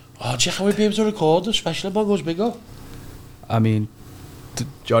 Oh, do you reckon we'd be able to record the special Bongos Bingo? I mean...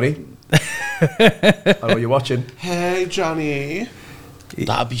 Johnny? I know you're watching. Hey, Johnny.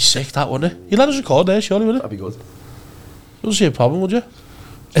 That'd be sick, that, wouldn't it? You'd let us record there, surely, wouldn't it? That'd be good. You wouldn't see a problem, would you?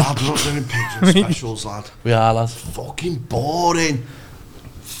 Lad, we're not doing Patreon specials, lad. We are, lad. Fucking boring.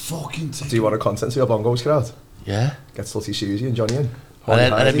 Fucking Do you want a content to your bongos crowd? Yeah. Get Slutty Susie and Johnny in. And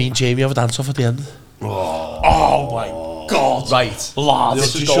then me and Jamie have a dance-off at the end. Oh my God. Right. Lad.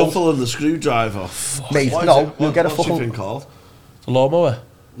 The shuffle and the screwdriver. Mate, What is no, it? you'll get a What's your thing fucking... called? The lawnmower.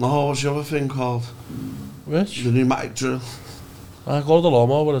 No, what's your other thing called? Which? The pneumatic drill. I call it the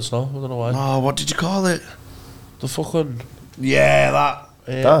lawnmower, but it's not. I don't know why. No, what did you call it? The fucking... Yeah, that.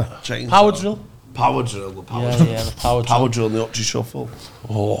 Chainsaw. Power drill. Power drill, the power Yeah, drill. yeah, the power drill. Power drill and the Upty Shuffle.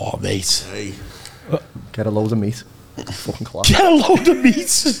 Oh, mate. Hey. Get a load of meat. Fucking class. Get a load of meat.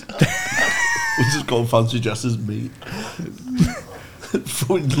 We just go fancy dress as meat.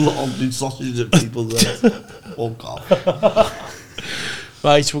 Throwing laundry sausages at people there. Oh, God.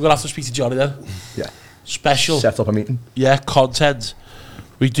 Right, we're going to have to speak to Johnny then. Yeah. Special. Set up a meeting. Yeah, content.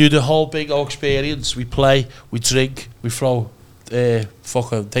 We do the whole big old experience. We play, we drink, we throw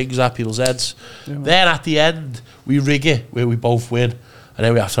fucking things at people's heads. Yeah, then at the end, we rig it where we both win. And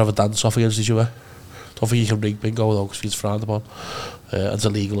then we have to have a dance-off against each other. Don't think you can rig bingo though, because it's frowned upon. It's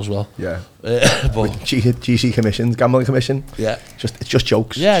illegal as well. Yeah. But GC commissions, gambling commission. Yeah. It's just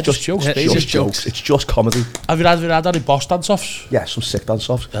jokes. Yeah, it's just jokes. It's Basically. just jokes. It's just comedy. Have you had any boss dance-offs? Yeah, some sick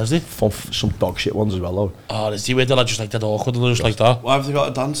dance-offs. Has he? Some dog shit ones as well though. Oh, there's the way they're just like that awkward and they're just like that. Why have they got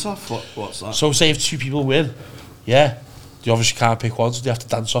a dance off? What's that? So say if two people win, yeah, you obviously can't pick one, so you have to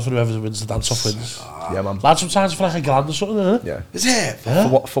dance off and whoever wins the dance off wins. Yeah, man. Lad, sometimes for like a grand or something, isn't it? Yeah. Is it? Yeah.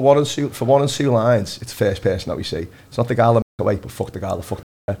 For one and two lines, it's the first person that we see. It's not the guy that make away, but fuck the guy that fucked.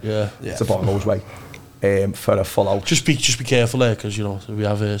 Yeah. It's the bongos way. For a full out. Just be careful there, because you know we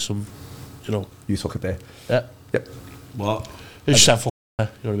have some, you know. You took it there. Yeah. Yep. What? You just said fuck. You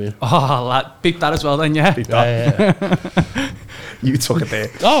know what I mean? Oh, lad, beep that as well then, yeah. Beep that. Yeah. You took it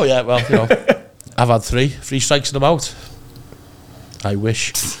there. Oh yeah, well you know, I've had three strikes in the mouth. I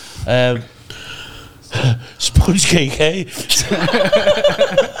wish. Sponge cake, eh?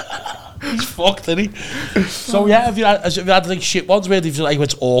 He's fucked, isn't he? So yeah, have you had like shit ones where they've like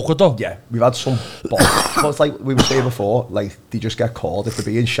it's awkward though? Yeah, we've had some. But it's like we were saying before, like they just get called if they're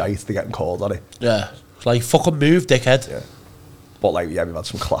being shite, they're getting called on it. Yeah, it's like fucking move, dickhead. Yeah, but like yeah, we've had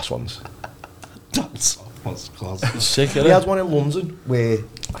some class ones. That's class. It's sick, isn't We it? had one in London where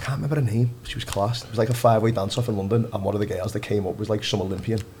I can't remember her name. She was class. It was like a 5-way dance off in London, and one of the girls that came up was like some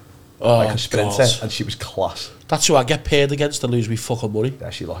Olympian, like a sprinter, God. and she was class. That's who I get paid against to lose me fucking money.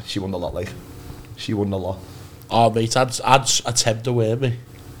 Yeah, she won a lot. Like she won a lot. Oh mate, I'd attempt to wear me.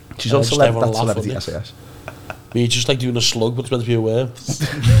 She's on just everyone That's laugh, Celebrity wouldn't SAS. Me just like doing a slug, but it's meant to be a worm.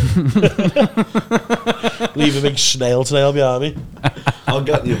 Leave a big snail trail behind me. I'll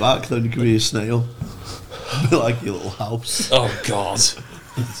get you back, then you can be a snail. Be like your little house. Oh God.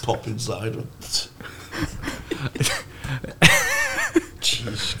 Pop inside it.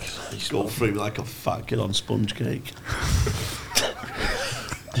 Jesus Christ. Go through like a fat kid on sponge cake.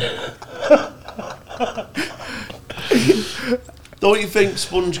 Don't you think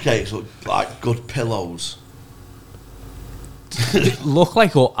sponge cakes look like good pillows? Look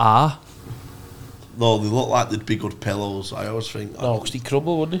like or are. No, they look like they'd be good pillows. I always think. No, because he'd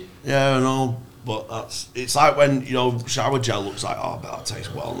crumble, wouldn't he? Yeah, I know, but it's like when, you know, shower gel looks like, oh, but that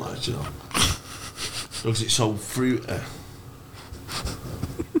tastes well nice, you know. Because it's so fruity.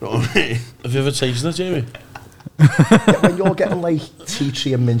 You know what I mean? Have you ever tasted it, Jamie? Yeah, when you're getting like tea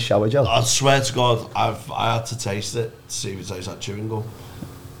tree and mint shower gel. I swear to God, I had to taste it to see if it tastes like chewing gum.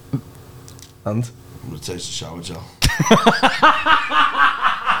 And I'm going to taste the shower gel.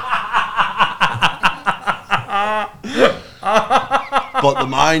 But the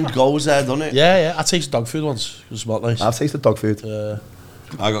mind goes there, doesn't it? Yeah. I tasted dog food once. It was about nice. I've tasted dog food.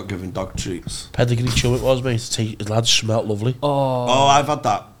 I got given dog treats. Pedigree chum it was, mate. The lads smelt lovely. Oh, I've had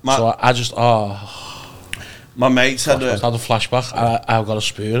that. So I just, My mate said... I had a flashback. I got a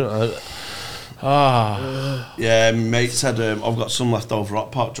spoon. Yeah, my mate said, I've got some leftover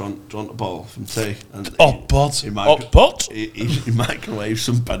hot pot. Do you want a bowl from tea? And Hot pot? He microwaved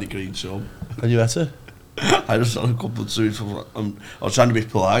some pedigree chum. And you ate it? I just had a couple of spoons. I was trying to be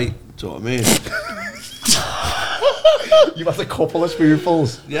polite. Do you know what I mean? You've had a couple of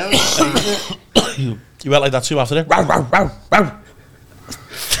spoonfuls. Yeah, I You went like that too after it? Row, row, row, row.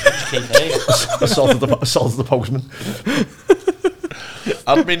 Assaulted the postman.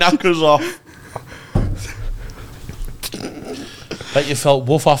 had my knackers off. Bet you felt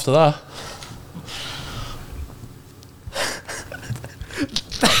woof after that.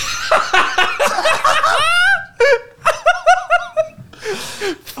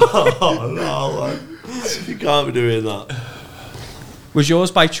 Oh, no, man. You can't be doing that. Was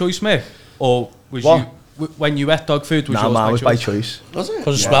yours by choice, Mick? Or was What? you... When you ate dog food, was Nah, yours mine by was choice? by choice. Was it?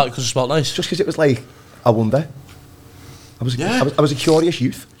 Because it smelled nice. Just because it was like, I wonder. I was a curious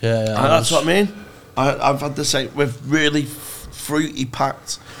youth. Yeah, And that's what I mean. I've had the same with really fruity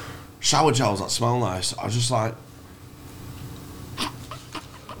packed shower gels that smell nice. I was just like, do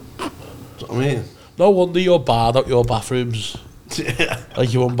you know what I mean? No wonder you're barred out your bathrooms. Yeah.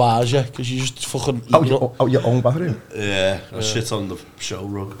 Like you unbars you, because you just fucking... Out your own bathroom? Yeah, I shit on the show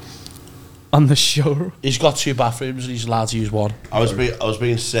rug. On the show? He's got 2 bathrooms and he's allowed to use one. I was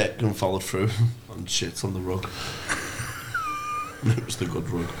being sick and followed through and shit on the rug. It was the good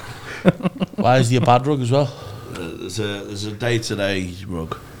rug. Why is there a bad rug as well? There's a day-to-day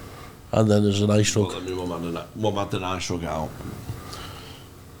rug. And then there's a nice rug. Well, mum had the nice rug out.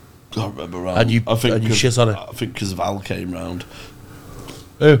 Can't remember. And you shit on it? I think because Val came round.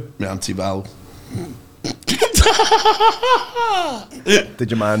 Who? My auntie Val.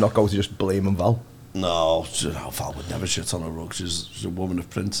 Did your mind not go to just blaming Val? No, Val would never shit on a rug. She's a woman of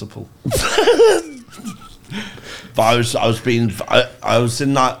principle. But I was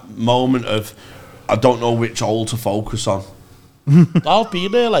in that moment of I don't know which hole to focus on. I've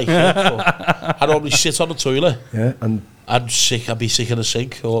been there, like, I normally sit on the toilet. Yeah, and I'd be sick in a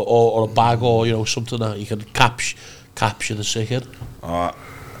sink or a bag or, you know, something that you can capture the sick in. Alright.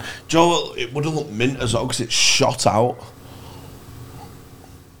 Joe, it would have looked mint as well because it's shot out.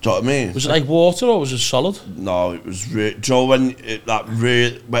 Do you know what I mean? Was it like water or was it solid? No, it was Joe, when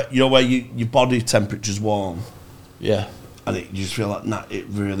you know where your body temperature's warm? Yeah. And you just feel like, it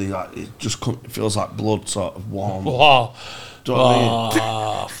really, like, it feels like blood sort of warm. Wow. Do you know what I mean?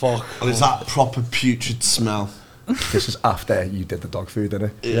 Ah, fuck. And it's that proper putrid smell. this is after you did the dog food,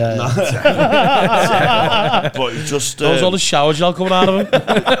 innit? Yeah. But it's just... There was all the shower gel coming out of him.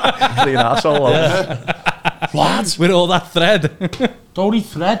 Clean arsehole. Yeah. What? With all that thread. Don't eat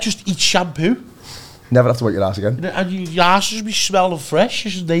thread, just eat shampoo. Never have to wipe your ass again. And your ass should be smelling fresh,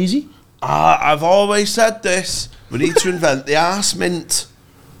 as daisy. I've always said this. We need to invent the arse mint.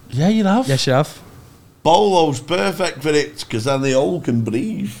 Yeah, you have. Yes, you have. Bolo's perfect for it, because then the hole can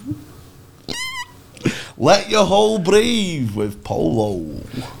breathe. Let your hole breathe with Polo.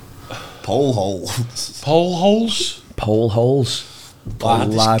 Pole holes. Pole holes. Pole holes. Lad,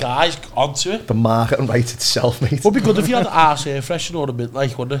 this lad. guy's onto it. The marketing right itself, mate. Would be good if you had arse air freshener or a bit,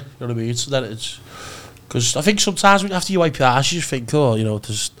 like, wouldn't it? You know what I mean? So then it's... Because I think sometimes when after you wipe your arse, you just think, oh, you know,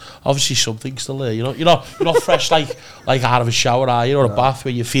 there's obviously something still there. You're not fresh like out of a shower, are you? Or a bath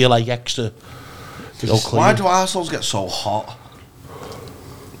where you feel like extra... Why do arseholes get so hot?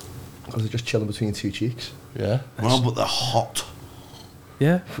 Because they're just chilling between 2 cheeks. Yeah. Well, but they're hot.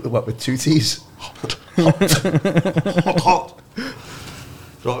 Yeah. What, with 2 T's? Hot. Do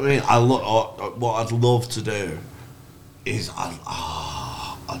you know what I mean? What I'd love to do is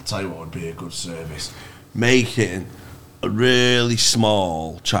I'll tell you what would be a good service. Making a really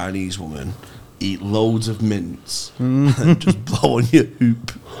small Chinese woman eat loads of mints and just blow on your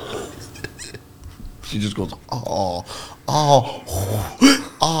hoop. She just goes,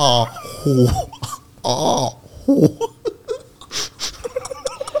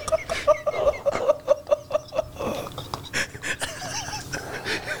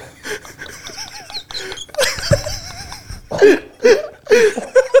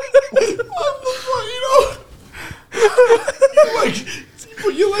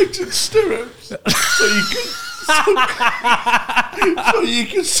 Put your legs in stirrups so you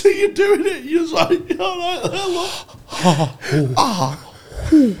can see you doing it. You're just like, all right,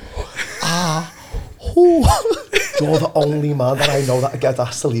 You're the only man that I know that gets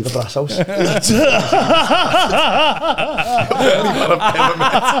asked to leave a brass house. The only man I've ever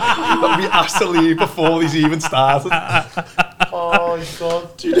met that'll be asked to leave before these even started. oh my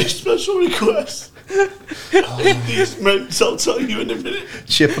God, do you need a special request? These mints, I'll tell you in a minute.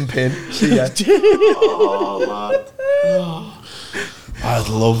 Chip and pin. See ya. Oh, man. Oh. I'd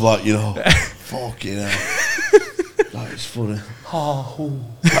love that, you know. Fucking hell. That is funny.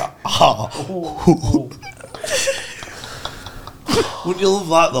 Wouldn't you love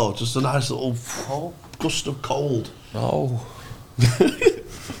that, though? Just a nice little gust of cold. No. Do you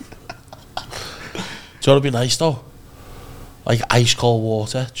know what'd be nice, though? Like ice cold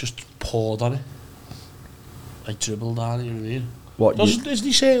water, just poured on it. Like dribbled down it, you know what I mean? What, Isn't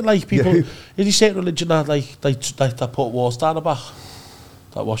he saying, like, people... Is he saying religion that, like that put water down the back?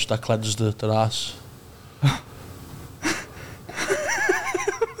 That cleanses their ass?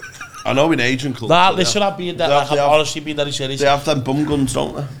 I know in Asian culture. Nah, listen, I've honestly been very serious. They have them bum guns,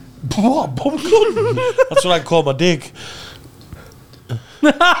 don't they? What? Bum gun? That's what I call my dick.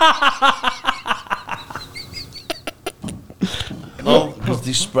 No, because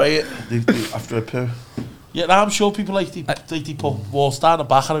they spray it after a poo. Yeah, now I'm sure people they put water down the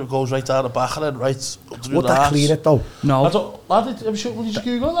back and it goes right down the back and then right up through Would the that arse. clean it though? No. I'm sure, will you just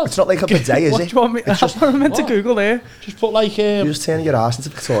Google that? It's not like a bidet, is What it? do you want me? That's what I meant to What? Google there. Just put like You're just turning your ass into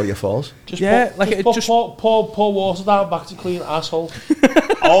Victoria Falls. Yeah, like it just- pour water down back to clean asshole.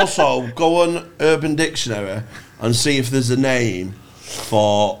 Also, go on Urban Dictionary and see if there's a name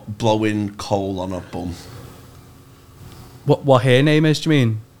for blowing coal on a bum. What her name is? Do you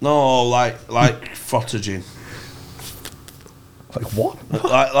mean? No, like frottaging. Like what?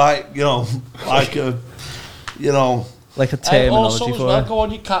 like like a, Like a terminology Also as for well, it. go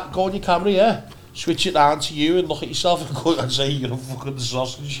on your camera, yeah. Switch it down to you and look at yourself and go and say you're a fucking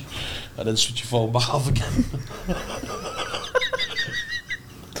sausage, and then switch your phone back off again.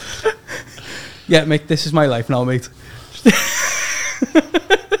 Yeah, mate, this is my life now, mate.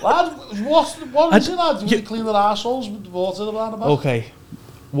 Lad, what is it, lad? Do we clean their arseholes with water around the back? Okay. Lad,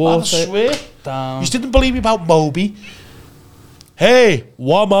 I Water swear. down. You didn't believe me about Moby. Hey,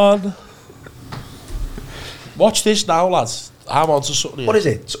 woman. Watch this now, lads. I'm onto something here. What is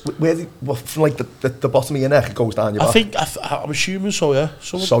it? So, from like the bottom of your neck, it goes down your back? I'm assuming so, yeah.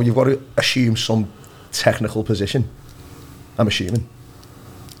 So you've got to assume some technical position. I'm assuming.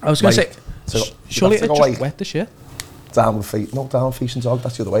 I was going to Like, say, so surely you it have to just go like wet the shit. downward feet. No, down facing dog.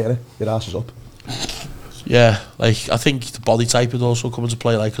 That's the other way, isn't it? Your ass is up. Yeah, like I think the body type would also come into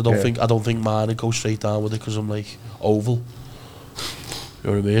play. Like I don't Yeah. think mine would go straight down with it because I'm like oval. You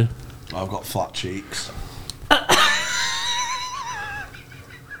know what I mean? I've got flat cheeks.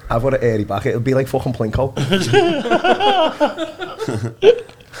 I've got an airy back. It'll be like fucking Plinko.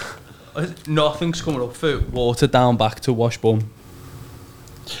 Nothing's coming up for water down back to wash bum.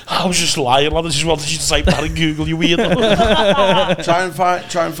 I was just lying, lad. I just wanted you to type that in Google, you weirdo. Try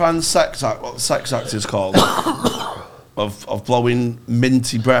and find the sex act. What the sex act is called? of blowing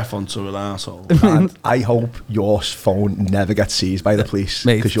minty breath onto an arsehole. And I hope your phone never gets seized by the police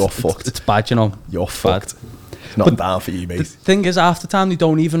Mate, because you're it's- fucked. It's bad, you know. You're Bad. fucked. It's not down for you, The mate. thing is, half the time they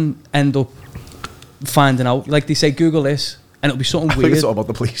don't even end up finding out. Like they say, Google this, and it'll be something I think weird. it's all about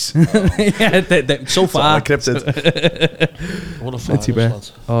the police. Yeah, so It's all far. encrypted. I want to find Minty this, breath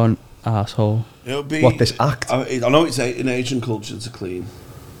lads. on asshole. It'll be What, this act? I know it's in Asian culture to clean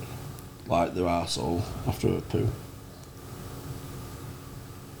like their arsehole after a poo.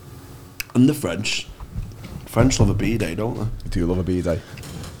 And the French love a bidet, don't they? I do love a bidet.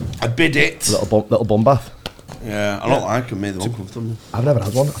 I bid it. Little bum bath. Yeah, I don't like them, mate. They're uncomfortable. I've never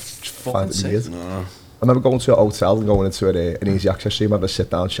had one. I just find it weird. No. I remember going to a hotel and going into an easy access room, having a sit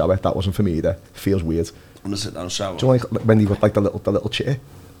down shower. That wasn't for me either. Feels weird. I'm gonna sit down and shower. Do you know like when you've got like the little chair?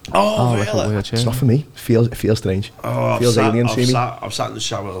 Oh, Like a really? weird chair. It's not for me. It feels strange. Oh, Feels alien to me. I've sat in the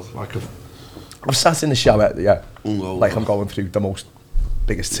shower like a I've sat in the shower, yeah, Unload. like I'm going through the most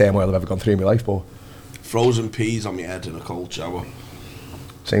biggest turmoil I've ever gone through in my life, but frozen peas on my head in a cold shower.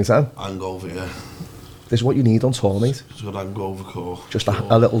 same time, Hangover, yeah. this is what you need on tour, mate. It's a good hangover core. Just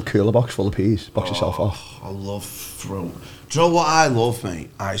a little cooler box full of peas. Box yourself off. I love fruit. Do you know what I love, mate?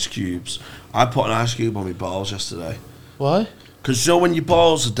 Ice cubes. I put an ice cube on my balls yesterday. Why? Because you know when your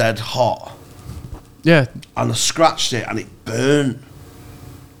balls are dead hot Yeah, and I scratched it and it burnt.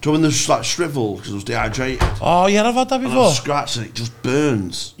 Do you know when they're just like shriveled because I was dehydrated? Oh yeah, I've had that And I before. scratched and it just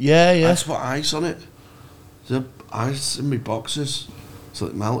burns. Yeah, I yeah. just put ice on it. The ice in my boxes. So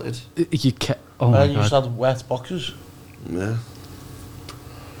it melted. you can. Oh my And you just god. had wet boxes. Yeah.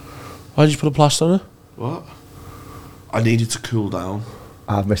 Why did you put a plaster on it? What? I needed to cool down.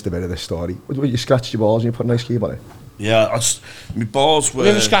 I've missed a bit of this story. You scratched your balls and you put an ice cube on it. Yeah, my balls were... You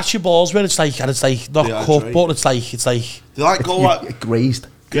ever scratch your balls where it's like not Yeah, cut, right. but it's like They like go like... It grazed.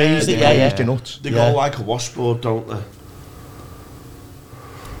 grazed Yeah, it, yeah, yeah, Grazed your nuts. They Yeah. go like a washboard, don't they?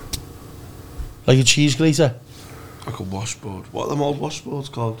 like a cheese grater. Like a washboard. What are them old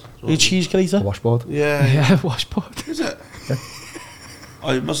washboards called? Like a cheese grater. A washboard. Yeah. Yeah, washboard. Is it?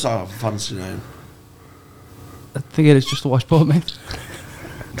 Oh, it must have a fancy name. I think it is just a washboard, mate.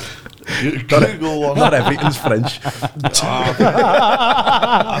 Google one. Not everything's French. I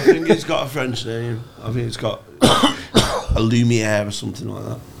think it's got a French name. I think it's got a Lumiere or something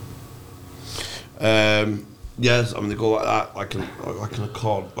like that. Yes, I mean they go like that, like an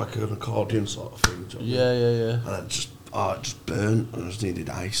accordion sort of thing. Do you know what I mean? Yeah. And it just burnt, and I just needed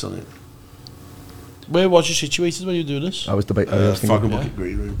ice on it. Where was you situated when you were doing this? I was debating. I was Fag thinking, and Bucket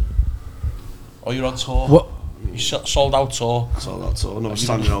Green Room. Oh, you're on tour. What? You sold out tour, So that's all. Another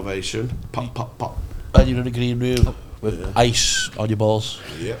standing ovation. Pop, pop, pop. and you're in a green room with ice on your balls.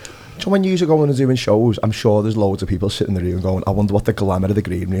 Yep. So when you're going and doing shows, I'm sure there's loads of people sitting in the room going, I wonder what the glamour of the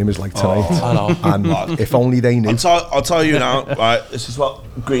green room is like tonight. I know. And if only they knew. I'll tell you now, right, this is what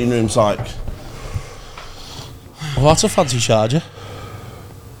green room's like. Well, that's a fancy charger.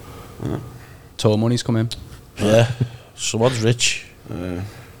 Tour money's come in. Yeah. Someone's rich. Wouldn't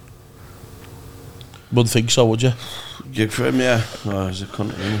think so, would you? Gig for him, yeah. No, he's a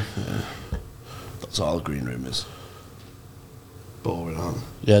cunt. Yeah. That's all the green room is. Boring, aren't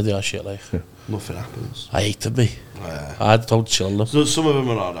they? Yeah, they are shit, like. Nothing happens. I hate them, me. Yeah. I don't chill on them. So some of them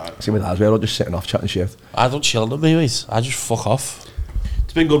are alright. See, with ours, we're all just sitting off chatting shit. I don't chill on them, mate. I just fuck off.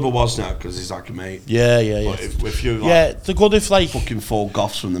 It's been good with was now because he's like a mate. Yeah. But if you like, Yeah, they're good if, like... fucking 4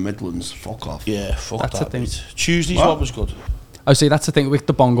 goths from the Midlands, fuck off. Yeah, fuck That's that, the thing. mate. Tuesday's What? one was good. I say that's the thing with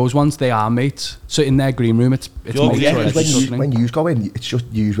the Bongos ones, they are mates. So in their green room, it's You're- mates. yeah, already, When it's you, doesn't it? when you go in, it's just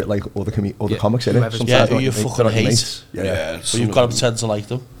you with like other Yeah, comics in it. whoever's- Yeah, Sometimes who like, you they're fucking like hate. mates. Yeah. But you've got to pretend to like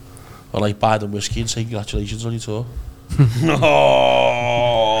them. Or like buy them whiskey and say congratulations on your tour. No.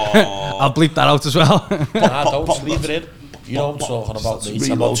 I'll bleep that out as well. Nah, don't leave it in. You know what I'm talking about, mate.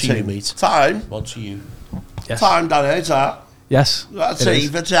 I'm on to you, mate. Time. I'm on to you. Yes. Time, Danny, it's that. Yes. That's it is.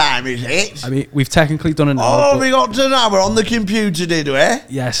 even time, is it? I mean, we've technically done it now. Oh, but- we got to now. We're on the computer, did we?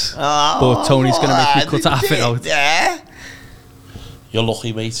 yes. Oh, But Tony's going to make me cut half it out. Yeah. You're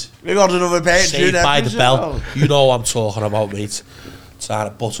lucky, mate. We got another Patreon Saved by the episode. bell. You know what I'm talking about, mate. Trying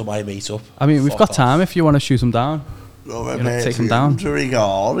to butter my mate up. I mean, we've Fuck got off. time if you want to shoot them down. Another You know, take 'em Patreon down. to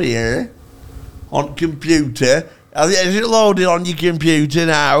record here. On computer. Is it loaded on your computer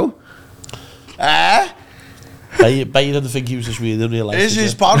now? Eh? Bet you didn't think he was just really in real life. This did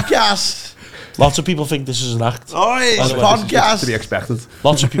is you? podcast. Lots of people think this is an act. Oh, it's By the way, this is podcast. To be expected.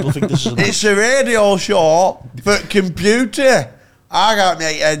 Lots of people think this is an act. It's a radio show for computer. I can't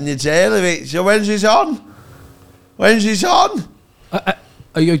make head and tail of it. So when's it on? When's it on?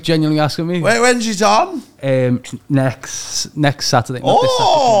 Are you genuinely asking me? When's it on? Next Saturday. Not this Saturday.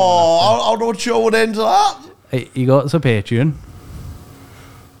 Oh, I'll not show it into that. Hey, you got us a Patreon.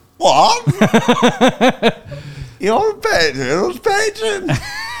 What? You're on Patreon? What's Patreon?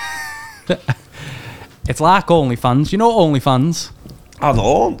 It's like OnlyFans. You know OnlyFans? I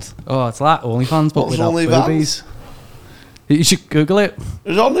don't. Oh, it's like OnlyFans, but What's without OnlyFans? boobies. You should Google it.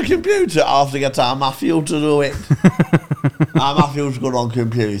 It's on the computer. I have to get our Matthew to do it. Our Matthew's good on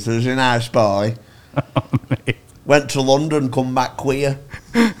computers. He's a nice boy. Went to London, come back queer.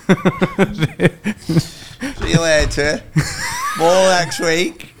 See you later. More next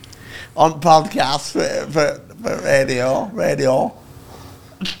week on podcast for radio.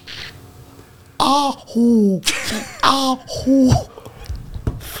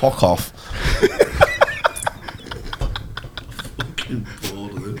 Fuck off.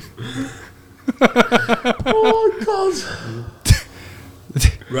 Oh God.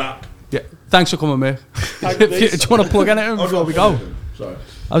 Rap. Yeah. Thanks for coming, mate. Thank Do you, you want to plug anything before we go? Sorry.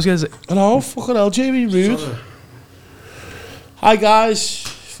 I was going to say, Hello, fucking hell, Jamie Rude. Hi guys,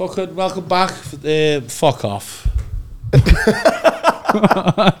 fucking welcome back. Fuck off.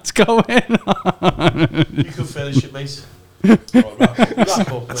 what's going on? You can finish it, mate.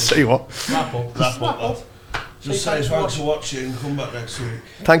 Wrap up, mate. Say what? Wrap up. Just say thanks for watching. Come back next week.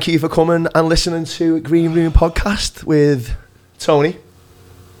 Thank you for coming and listening to Green Room Podcast with Tony,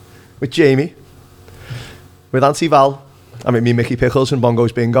 with Jamie, with Auntie Val, and with me, Micky Pickles and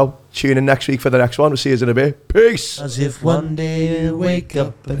Bongos Bingo. Tune in next week for the next one. We'll see you in a bit. Peace. As if one day you wake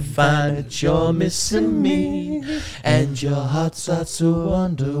up and find that you're missing me, and your heart starts to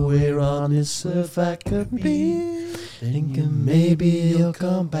wonder where on this earth I could be. Thinking maybe you'll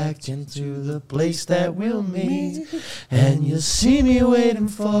come back into the place that we'll meet, and you'll see me waiting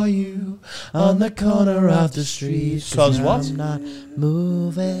for you on the corner of the street. 'Cause what? I'm not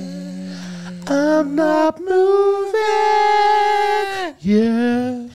moving. I'm not moving. Yeah.